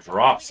 I need to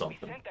drop We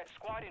something. sent that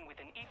squad in with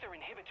an ether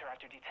inhibitor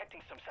after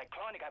detecting some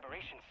cyclonic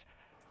aberrations.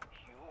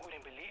 You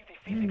wouldn't believe the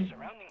physics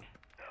surrounding.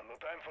 No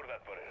time for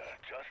that, Pereira.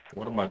 Just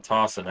What am I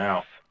tossing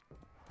out?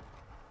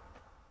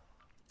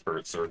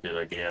 Turret circuit,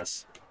 I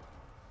guess.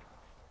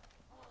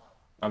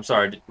 I'm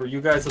sorry, were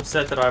you guys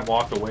upset that I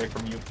walked away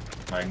from you?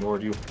 I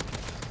ignored you?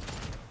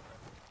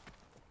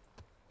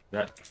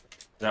 Is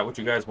that what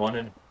you guys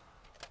wanted?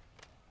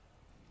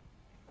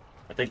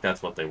 I think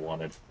that's what they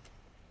wanted.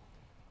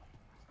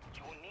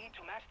 You will need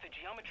to match the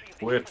geometry of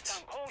the Whipped.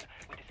 infrasound cone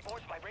with the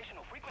spore's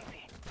vibrational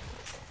frequency.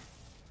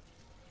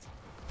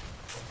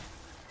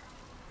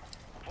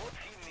 what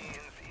he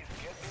means is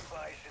get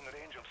device in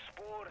range of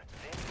spore,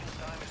 then when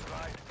time is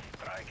right,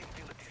 strike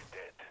until it is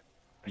dead.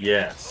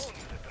 Yes. Don't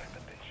use it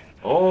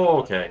Oh,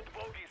 okay.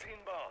 Bogies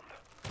inbound.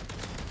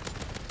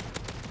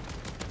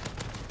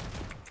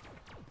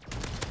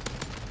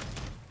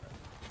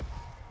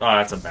 Oh,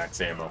 that's a max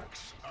ammo.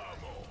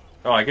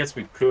 Oh, I guess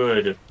we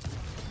could.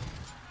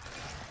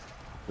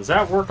 Does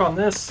that work on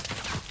this?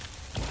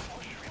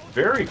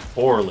 Very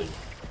poorly,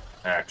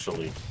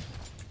 actually.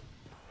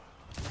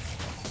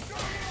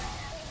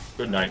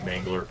 Good night,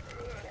 Mangler.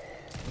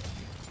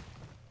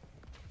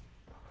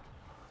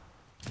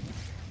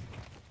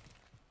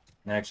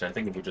 Actually, I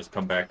think if we just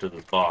come back to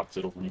the box,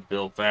 it'll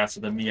refill faster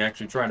than me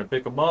actually trying to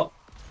pick them up.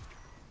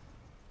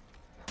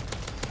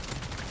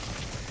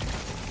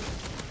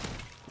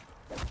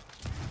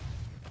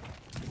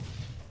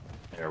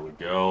 There we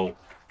go.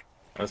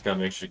 I just gotta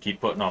make sure to keep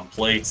putting on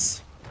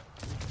plates.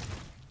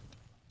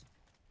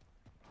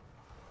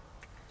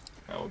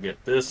 Now we'll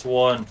get this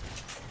one.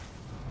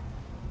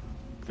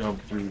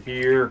 Jump through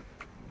here.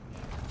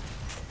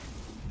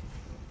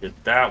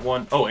 Get that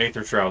one. Oh,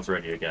 Aether Shroud's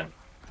ready again.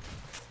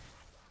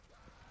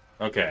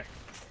 Okay.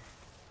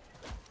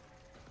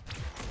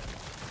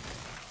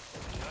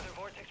 Another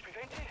vortex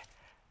prevented?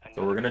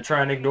 So we're gonna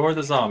try and ignore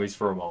the zombies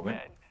for a moment.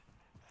 Man,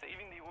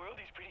 saving the world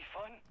is pretty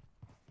fun.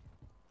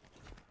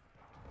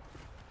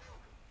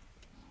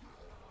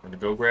 We're gonna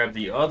go grab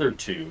the other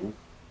two.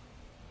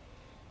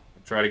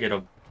 Try to get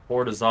a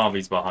horde of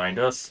zombies behind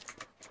us.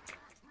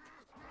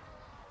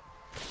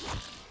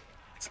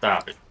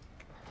 Stop it.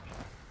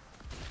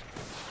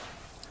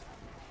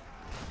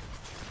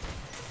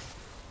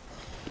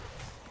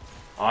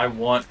 I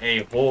want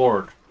a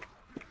horde.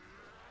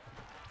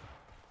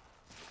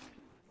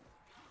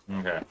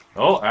 Okay.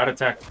 Oh, out of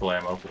tactical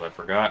ammo, because I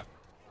forgot.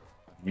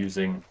 I'm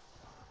using...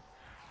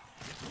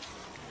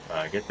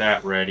 get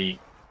that ready.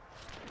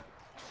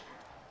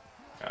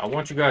 I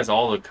want you guys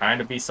all to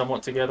kind of be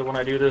somewhat together when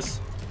I do this.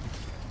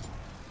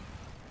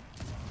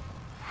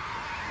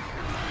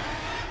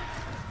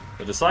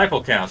 The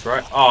disciple counts,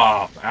 right?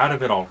 Oh, I'm out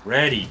of it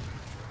already.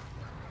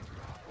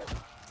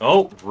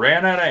 Oh,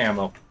 ran out of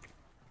ammo.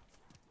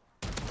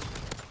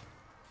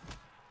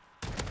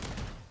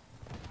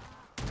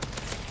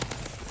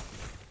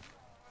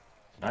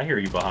 I hear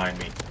you behind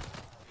me.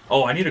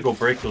 Oh, I need to go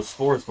break those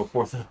spores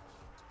before the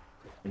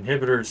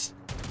inhibitors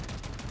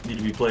need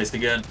to be placed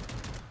again.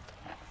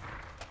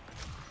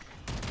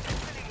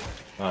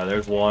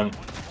 There's one.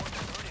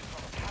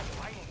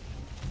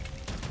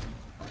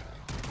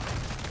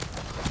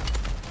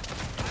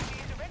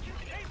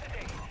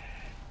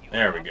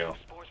 There we go.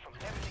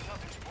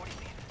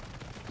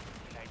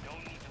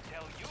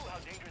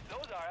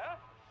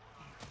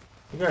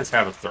 You guys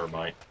have a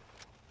thermite.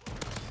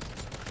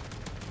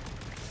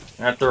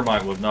 That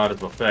thermite was not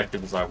as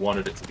effective as I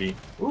wanted it to be.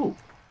 Ooh.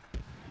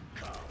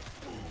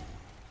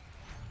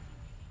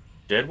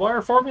 Dead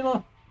wire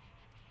formula?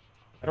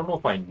 I don't know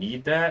if I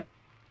need that.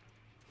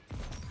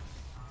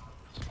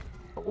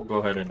 But we'll go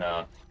ahead and,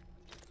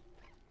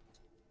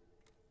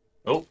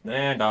 Oh,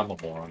 and I'm a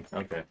moron.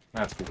 Okay,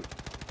 that's cool.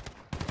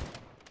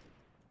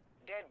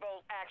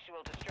 Deadbolt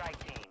actual to strike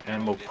team.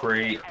 Ammo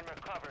crate. And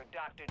recover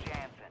Dr.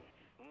 Jansen.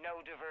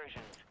 No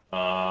diversions.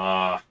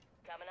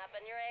 Coming up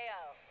in your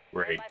AO.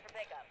 Great. Bye for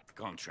pickup.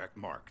 Contract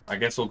marked. I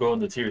guess we'll go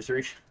into tier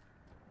 3.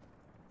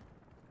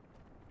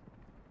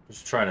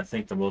 Just trying to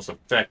think the most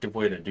effective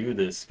way to do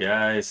this,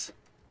 guys.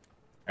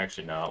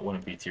 Actually, no, it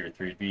wouldn't be tier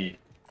 3. It'd be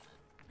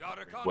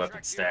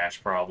weapon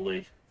stash,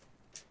 probably.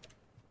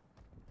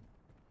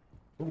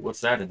 Ooh,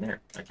 what's that in there?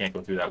 I can't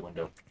go through that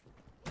window.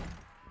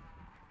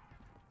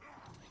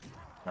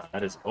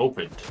 That is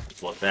opened,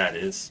 is what that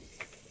is.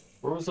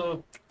 Where was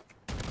the...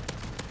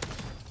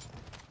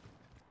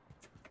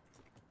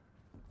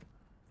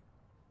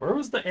 Where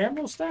was the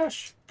ammo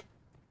stash?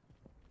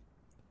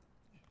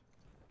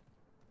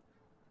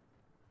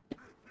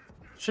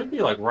 Should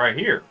be like right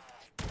here.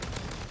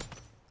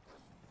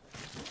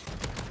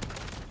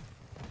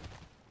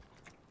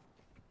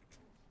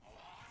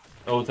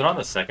 Oh, is it on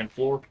the second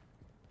floor?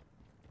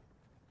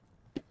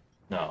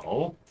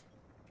 No.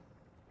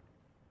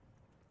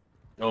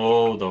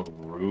 Oh, the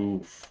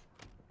roof.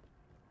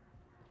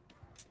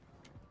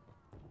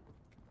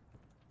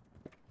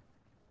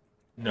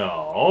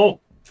 No.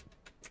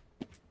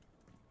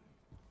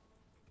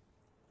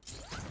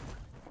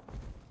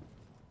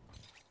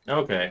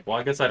 Okay, well,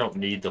 I guess I don't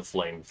need the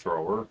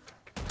flamethrower.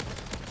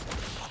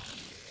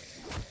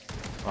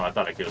 Oh, I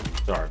thought I could.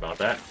 Sorry about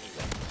that.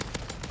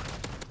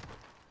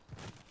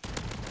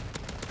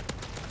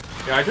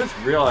 Yeah, I just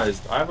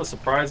realized I have a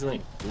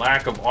surprising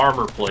lack of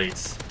armor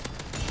plates.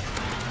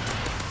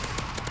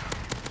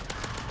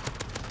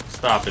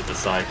 Stop it,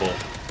 Disciple.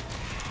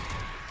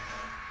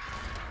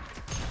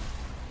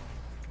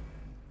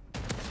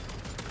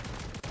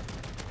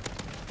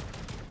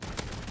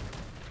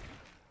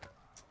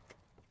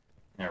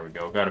 There we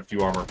go. Got a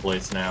few armor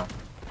plates now.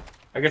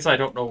 I guess I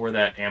don't know where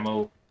that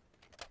ammo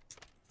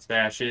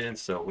stash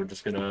is, so we're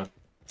just gonna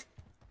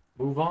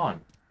move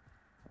on.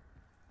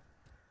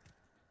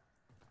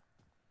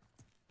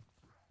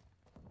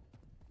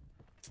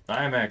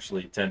 I'm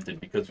actually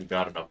tempted, because we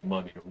got enough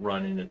money, to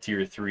run into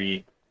tier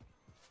 3.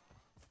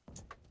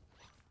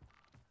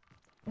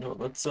 No,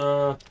 let's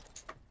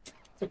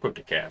equip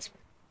the Casper.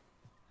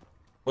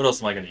 What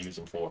else am I gonna use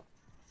them for?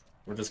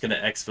 We're just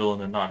gonna exfil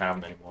and then not have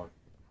them anymore.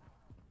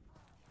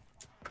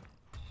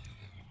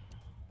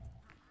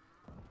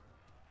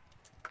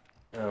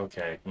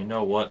 Okay, you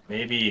know what?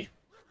 Maybe.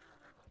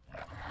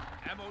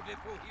 Ammo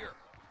depot here.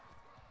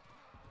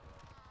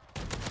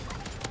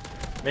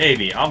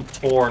 Maybe. I'm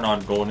torn on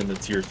going into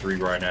tier 3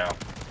 right now.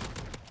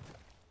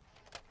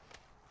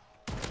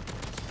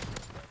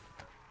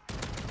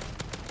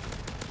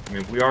 I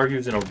mean, we are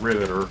using a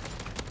riveter.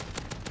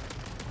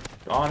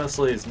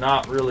 Honestly, it's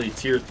not really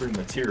tier 3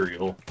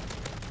 material.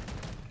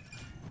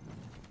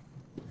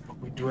 But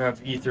we do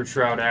have Ether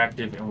Shroud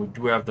active, and we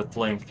do have the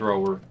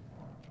flamethrower.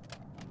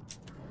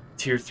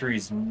 Tier 3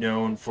 is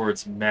known for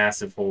its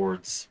massive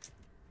hordes.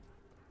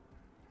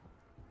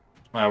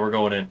 Alright, we're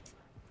going in.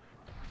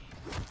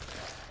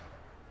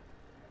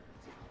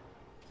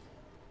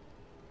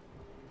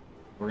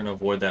 We're going to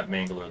avoid that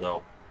mangler,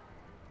 though.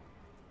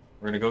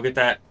 We're going to go get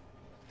that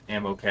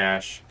ammo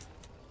cache.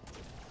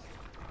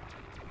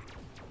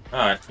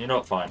 Alright, you know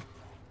what? Fine.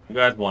 You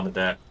guys wanted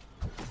that.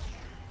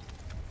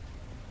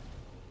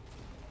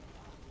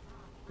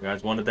 You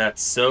guys wanted that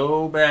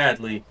so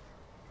badly.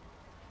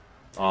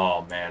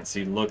 Oh, man.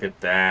 See, look at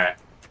that.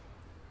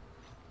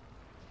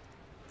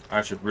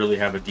 I should really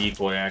have a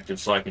decoy active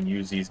so I can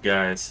use these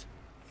guys.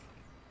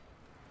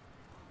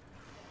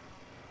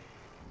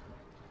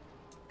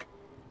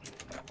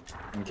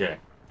 Okay.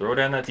 Throw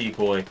down that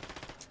decoy.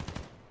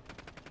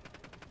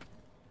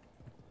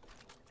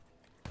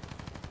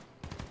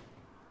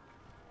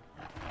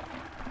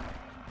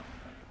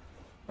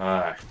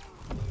 Alright.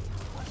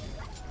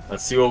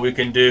 Let's see what we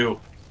can do.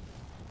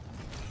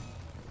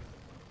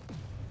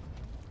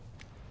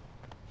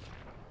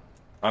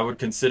 I would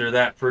consider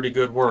that pretty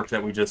good work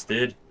that we just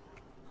did.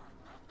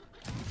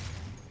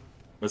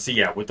 Let's see,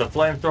 yeah, with the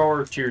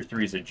flamethrower, tier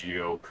 3 is a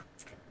joke.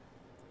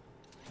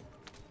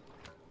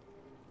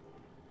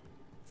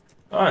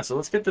 Alright, so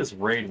let's get this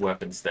raid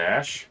weapon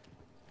stash.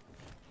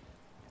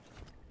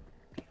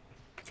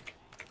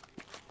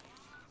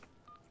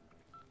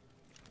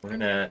 We're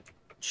gonna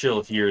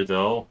chill here,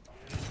 though,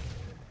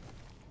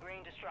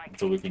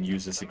 until we can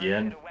use this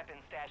again.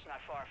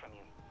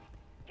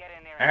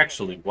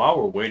 Actually, while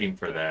we're waiting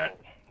for that,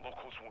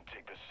 Locals won't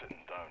take this sitting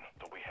down.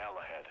 There'll be hell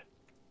ahead.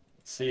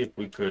 let's see if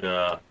we could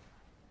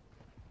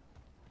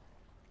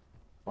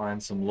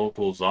find some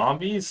local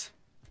zombies.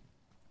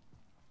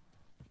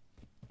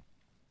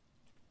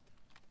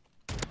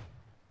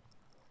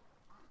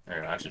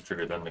 There, I should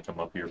trigger them to come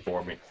up here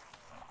for me.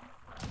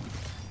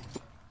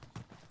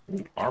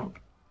 Ooh, armor.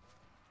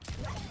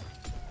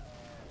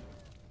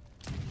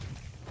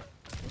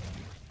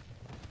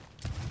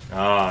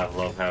 Ah, I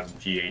love having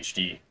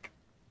GHD.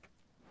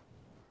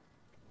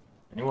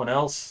 Anyone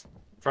else?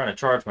 I'm trying to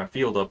charge my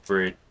field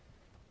upgrade.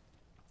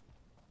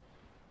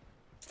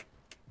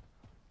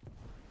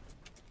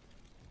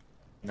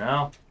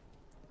 No?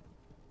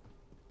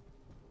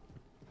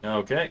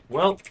 Okay,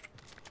 well.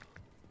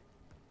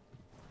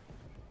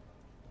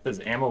 Says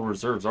ammo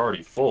reserve's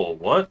already full.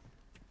 What?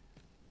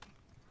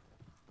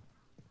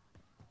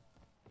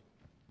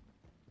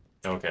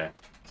 Okay,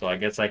 so I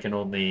guess I can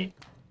only...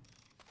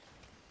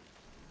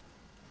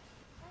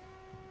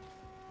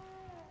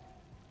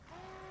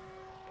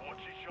 Watch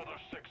each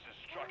other's sixes,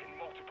 tracking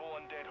multiple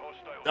undead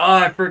hostiles.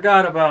 Oh, I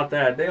forgot about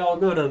that. They all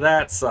go to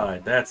that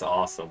side. That's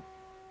awesome.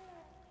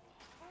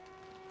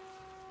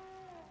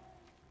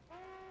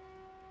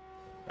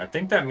 I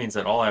think that means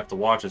that all I have to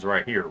watch is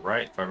right here,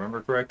 right? If I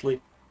remember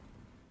correctly.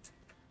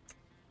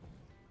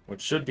 Which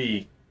should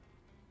be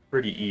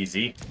pretty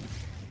easy.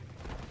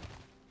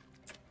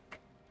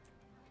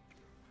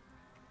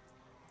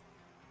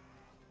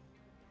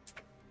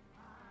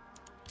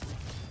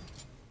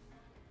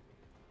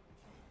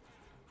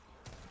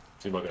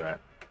 See, look at that.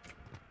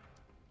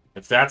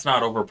 If that's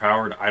not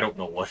overpowered, I don't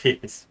know what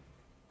is.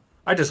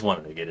 I just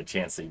wanted to get a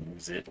chance to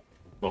use it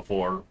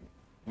before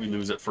we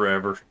lose it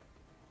forever.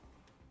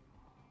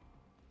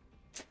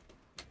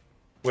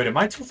 Wait, am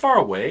I too far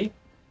away?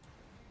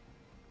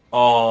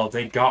 Oh,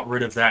 they got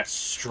rid of that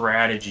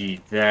strategy.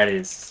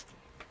 That's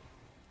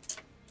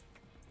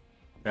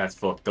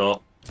fucked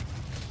up.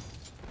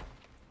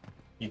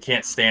 You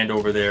can't stand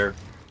over there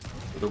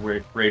with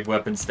a raid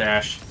weapon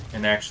stash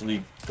and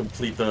actually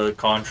complete the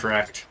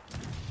contract.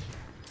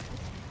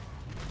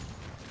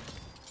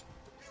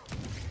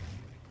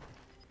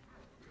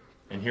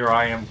 And here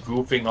I am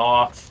goofing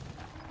off.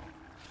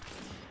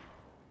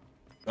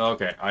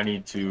 Okay, I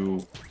need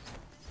to...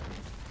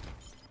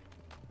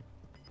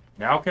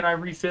 Now can I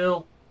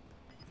refill?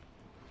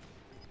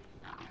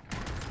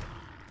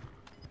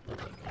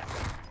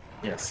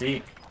 Yeah,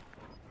 see?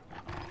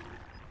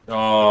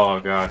 Oh,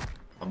 God.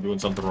 I'm doing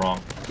something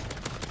wrong.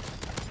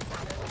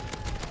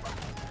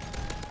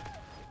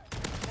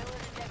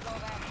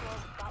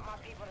 Got my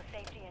people to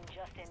safety and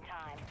just in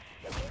time.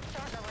 It's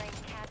starting to rain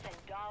cats and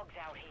dogs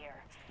out here.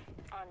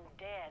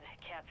 Undead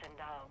cats and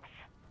dogs.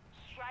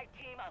 Strike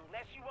team,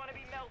 unless you want to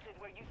be melted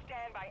where you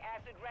stand by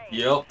acid rain.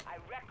 Yep.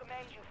 I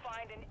recommend you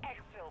find an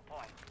exfil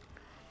point.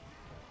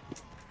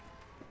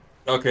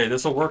 Okay,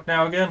 this will work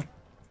now again.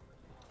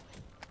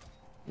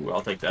 Ooh,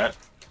 I'll take that.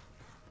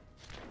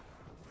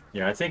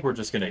 Yeah, I think we're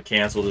just gonna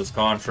cancel this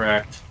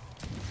contract.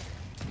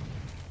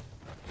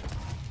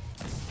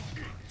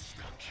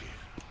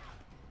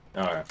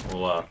 Alright,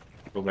 we'll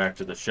go back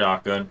to the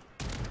shotgun.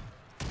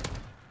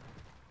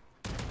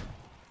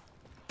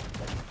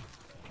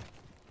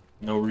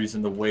 No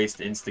reason to waste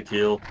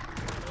insta-kill.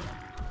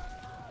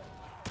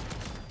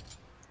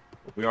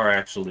 We are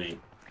actually...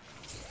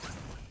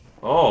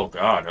 Oh,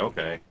 God,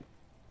 okay.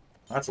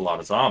 That's a lot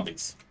of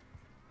zombies.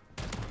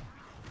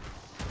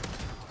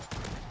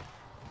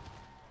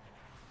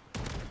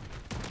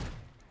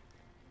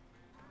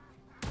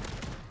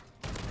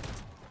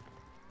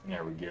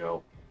 There we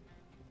go.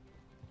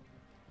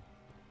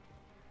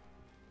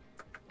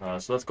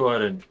 So let's go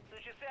ahead and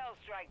Suit yourselves,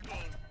 strike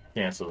team.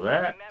 cancel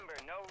that. Remember,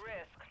 no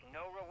risk,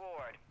 no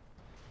reward.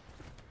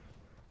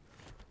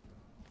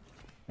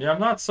 Yeah, I'm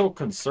not so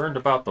concerned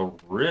about the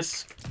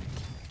risk.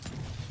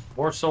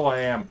 More so I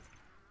am.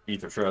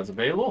 Ether Shroud's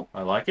available.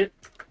 I like it.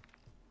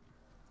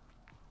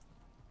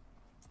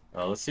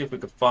 Let's see if we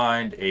can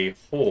find a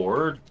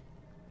horde.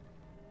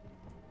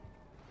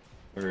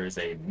 There is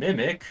a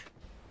mimic.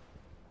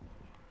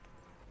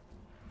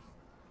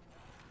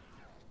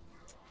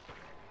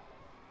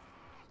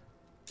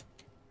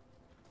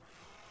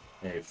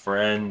 Hey,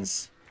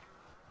 friends.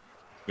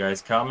 You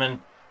guys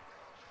coming?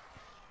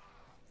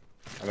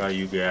 How about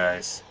you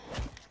guys?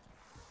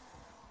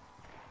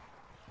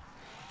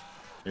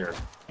 Here.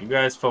 You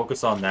guys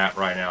focus on that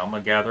right now. I'm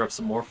gonna gather up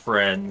some more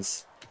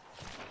friends.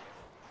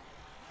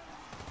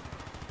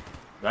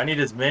 I need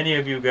as many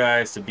of you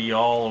guys to be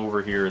all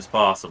over here as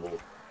possible.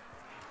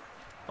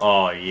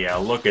 Oh yeah,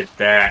 look at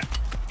that.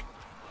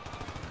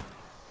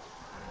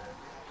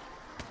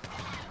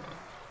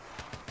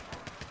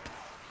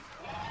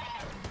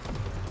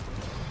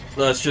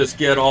 Let's just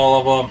get all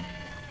of them.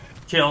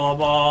 Kill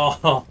them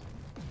all.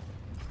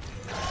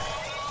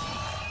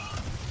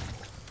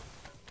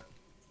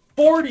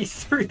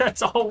 43,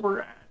 that's all we're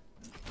at.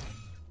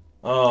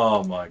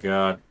 Oh my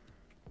god.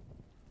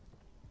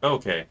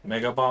 Okay,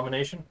 Mega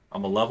Abomination,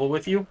 I'm a level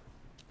with you. I'm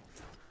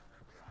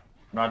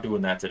not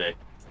doing that today.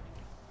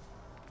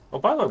 Oh,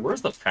 by the way,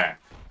 where's the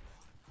pack?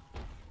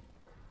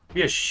 It'd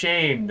be a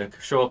shame to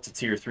show up to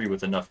tier 3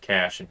 with enough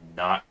cash and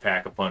not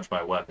pack a punch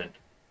my weapon.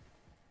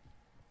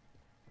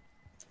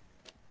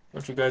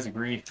 Don't you guys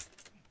agree?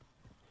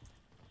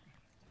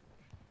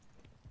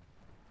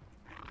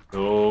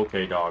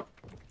 Okay, dog.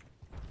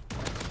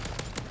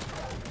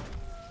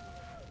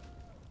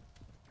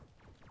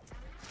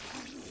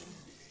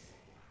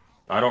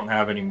 I don't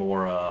have any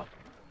more,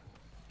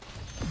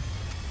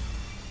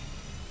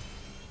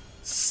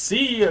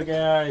 See ya,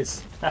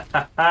 guys! Ha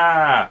ha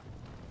ha!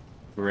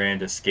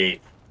 Grand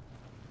escape.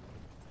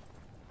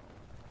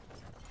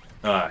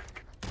 Can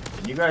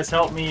you guys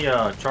help me,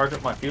 charge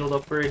up my field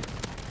upgrade?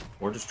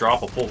 Or just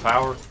drop a full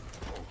power?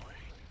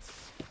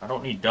 I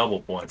don't need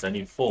double points, I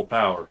need full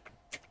power.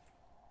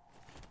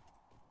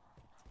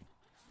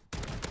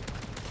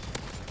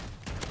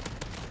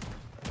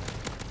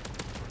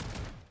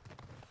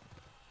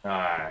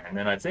 Alright, and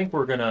then I think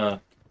we're gonna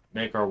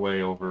make our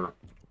way over.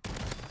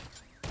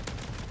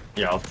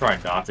 Yeah, I'll try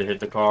not to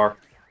hit the car.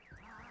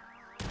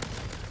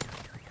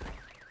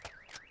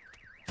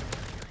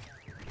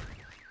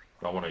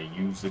 Don't want to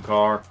use the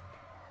car.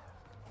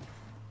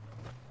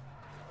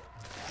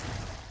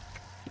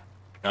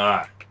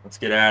 Let's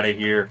get out of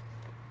here.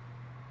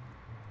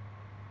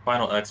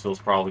 Final exfil is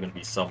probably going to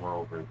be somewhere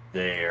over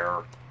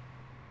there.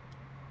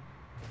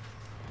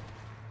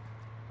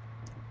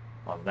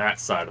 On that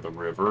side of the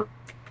river.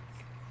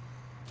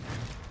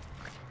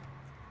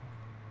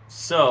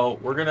 So,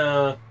 we're going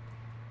to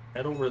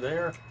head over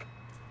there.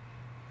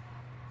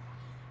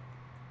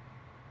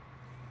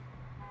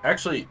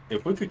 Actually,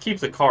 if we could keep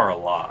the car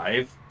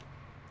alive,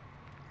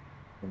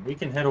 we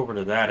can head over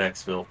to that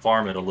exfil,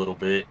 farm it a little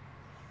bit,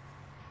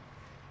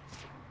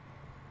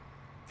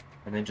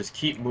 and then just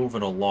keep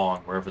moving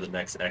along wherever the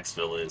next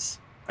exfil is.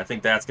 I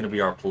think that's going to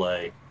be our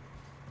play.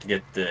 To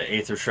get the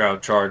Aether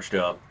Shroud charged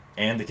up,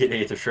 and to get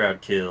Aether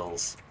Shroud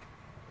kills.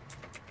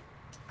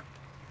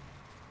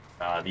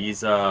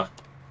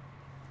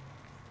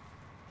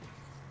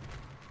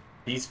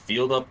 These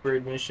field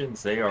upgrade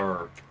missions, they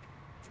are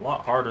a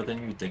lot harder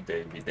than you'd think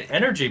they'd be. The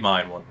energy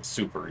mine one was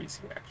super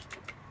easy, actually.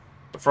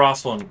 The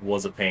frost one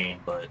was a pain,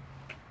 but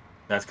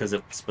that's because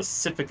it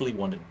specifically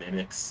wanted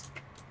mimics.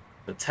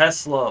 The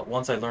Tesla,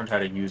 once I learned how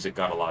to use it,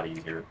 got a lot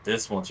easier.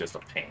 This one's just a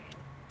pain.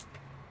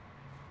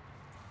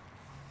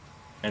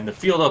 And the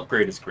field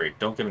upgrade is great,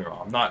 don't get me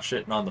wrong. I'm not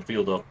shitting on the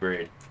field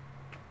upgrade.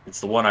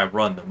 It's the one I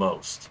run the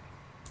most.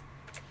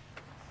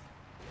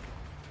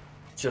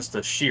 Just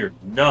the sheer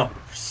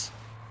numbers.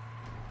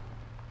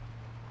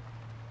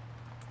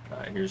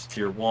 Here's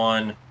tier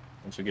 1.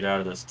 Once we get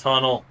out of this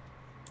tunnel,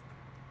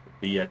 we'll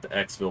be at the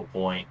exfil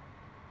point.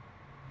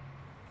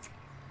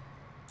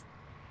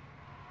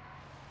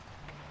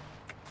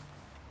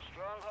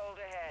 Stronghold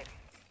ahead.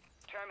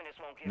 Terminus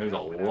won't give There's you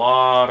a up without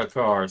lot of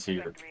cars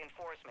here.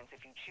 reinforcements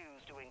if you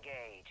choose to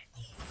engage.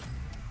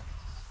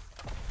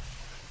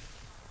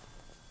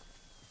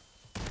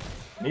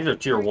 These are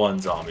tier 1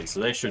 zombies, so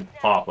they should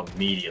pop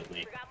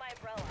immediately. Forgot my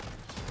umbrella.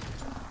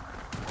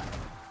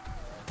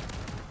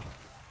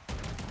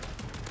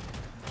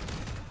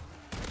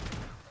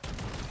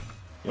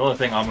 The only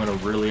thing I'm gonna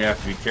really have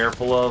to be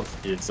careful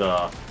of is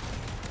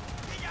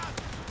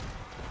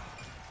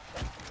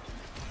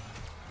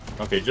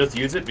okay, just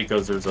use it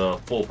because there's a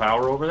full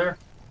power over there.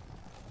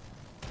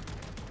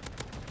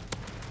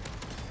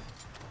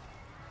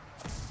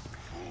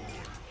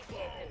 15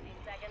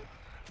 seconds.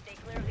 Stay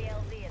clear of the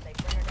LZ as they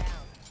bring her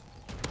down.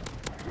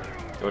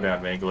 Go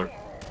down, Mangler.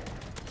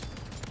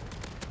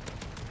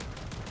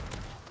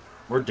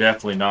 We're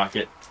definitely not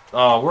get.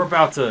 Oh, we're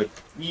about to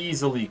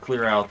easily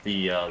clear out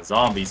the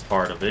zombies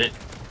part of it.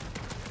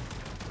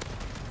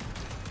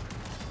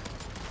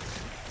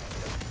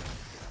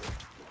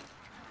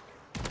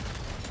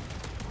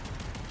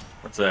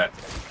 What's that?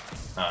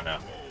 Oh no.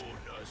 Arriving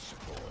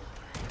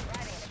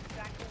at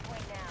extraction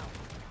point now.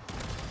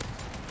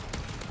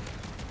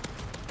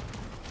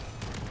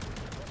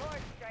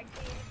 Report, strike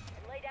team,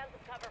 and lay down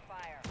some cover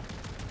fire.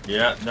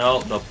 Yeah,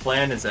 no, the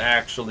plan is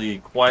actually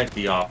quite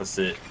the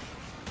opposite.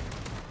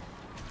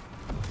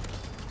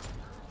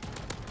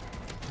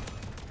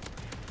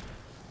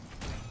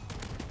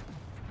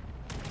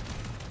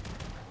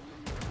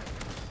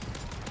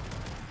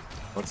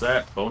 What's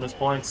that? Bonus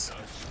points?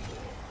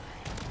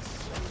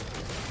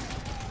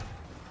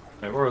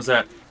 Hey, where was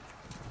that?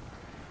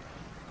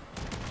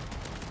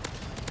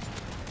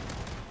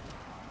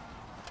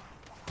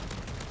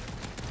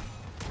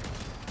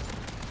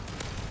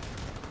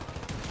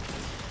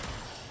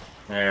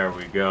 There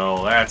we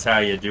go. That's how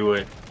you do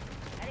it.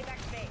 Heading back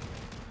to base.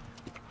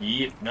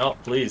 Yep. No,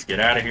 please, get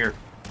out of here.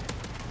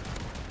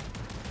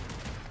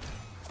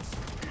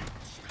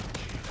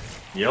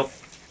 Yep.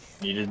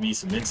 Needed me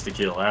some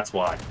insta-kill, that's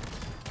why.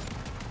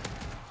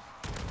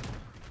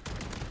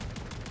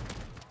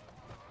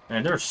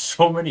 Man, there are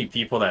so many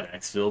people that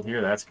exfilled here,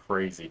 that's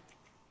crazy.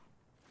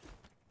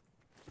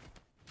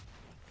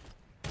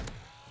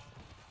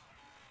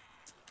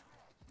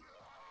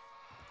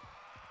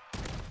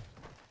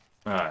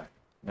 Alright,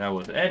 now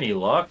with any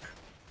luck...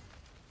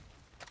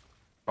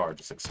 Car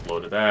just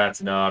exploded,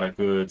 that's not a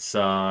good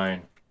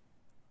sign.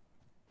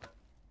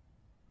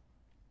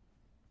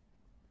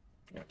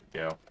 There we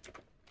go.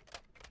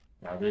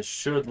 Now this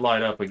should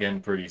light up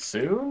again pretty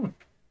soon.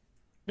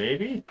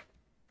 Maybe?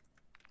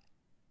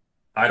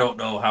 I don't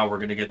know how we're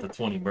going to get the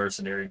 20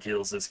 mercenary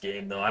kills this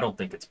game, though. I don't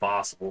think it's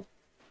possible.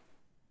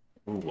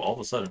 Ooh, all of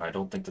a sudden, I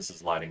don't think this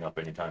is lighting up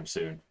anytime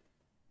soon.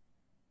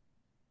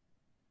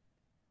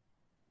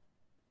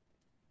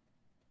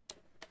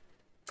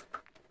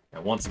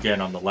 And once again,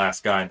 I'm the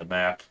last guy in the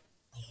map.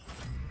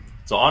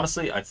 So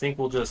honestly, I think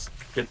we'll just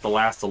hit the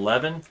last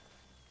 11.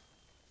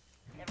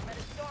 Never met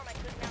a storm I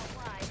couldn't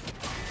outfly.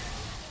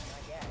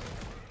 Not yet.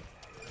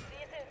 See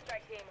you soon,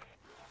 strike team.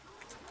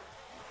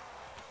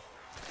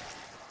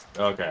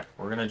 Okay,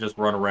 we're going to just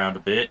run around a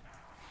bit.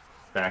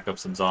 Back up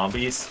some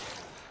zombies.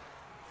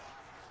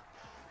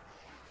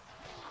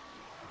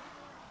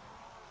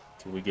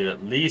 Till we get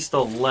at least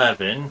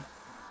 11. Does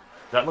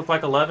that look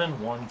like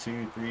 11? 1,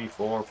 2, 3,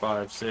 4,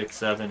 5, 6,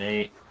 7,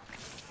 8.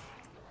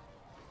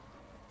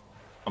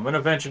 I'm going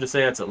to venture to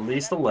say it's at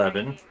least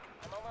 11. I'm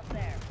almost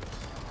there.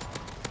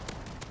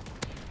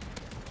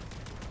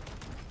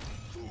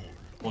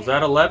 Was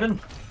that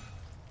 11?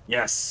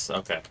 Yes.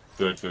 Okay.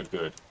 Good, good,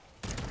 good.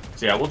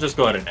 So yeah, we'll just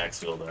go ahead and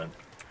exfil then.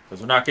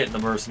 Because we're not getting the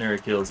mercenary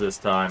kills this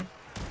time.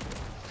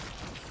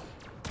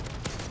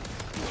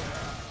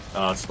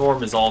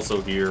 Storm is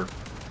also here. And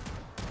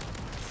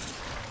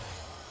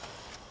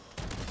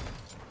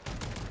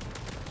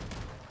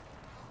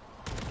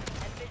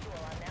visual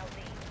on LZ.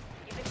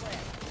 Keep it clear.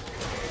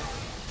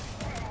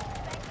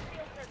 Thanks,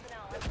 field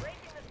personnel. I'm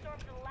bracing the storm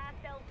for the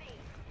last LZ.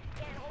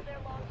 Can't hold there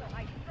long, so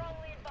I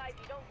strongly advise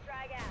you don't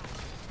drag out.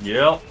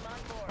 Yep. Team on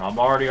board. I'm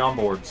already on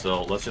board,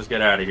 so let's just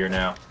get out of here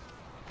now.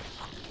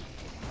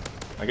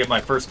 I get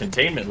my first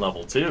containment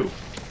level, too.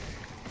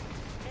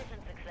 Mission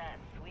success.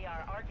 We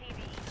are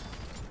RTV.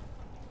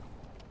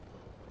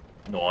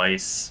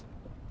 Nice.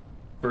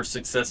 First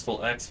successful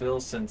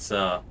exfil since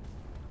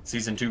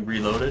Season 2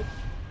 Reloaded.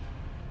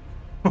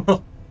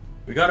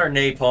 We got our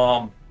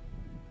napalm.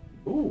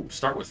 Ooh,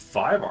 start with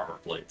 5 armor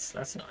plates.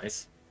 That's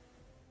nice.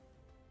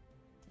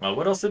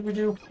 What else did we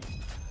do?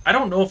 I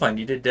don't know if I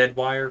needed dead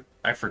wire.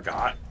 I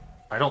forgot.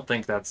 I don't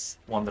think that's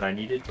one that I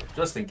needed, but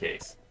just in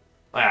case.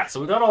 Ah,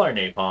 so we got all our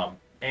napalm,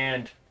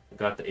 and we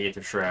got the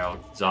Aether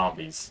Shroud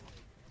zombies.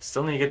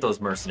 Still need to get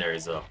those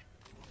mercenaries, though.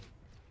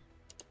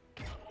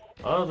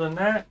 Other than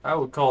that, I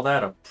would call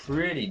that a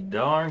pretty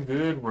darn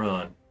good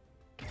run.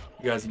 If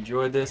you guys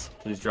enjoyed this,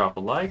 please drop a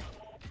like.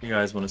 If you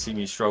guys want to see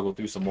me struggle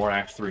through some more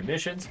Act 3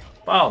 missions,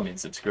 by all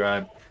means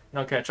subscribe. And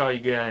I'll catch all you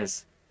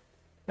guys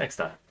next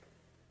time.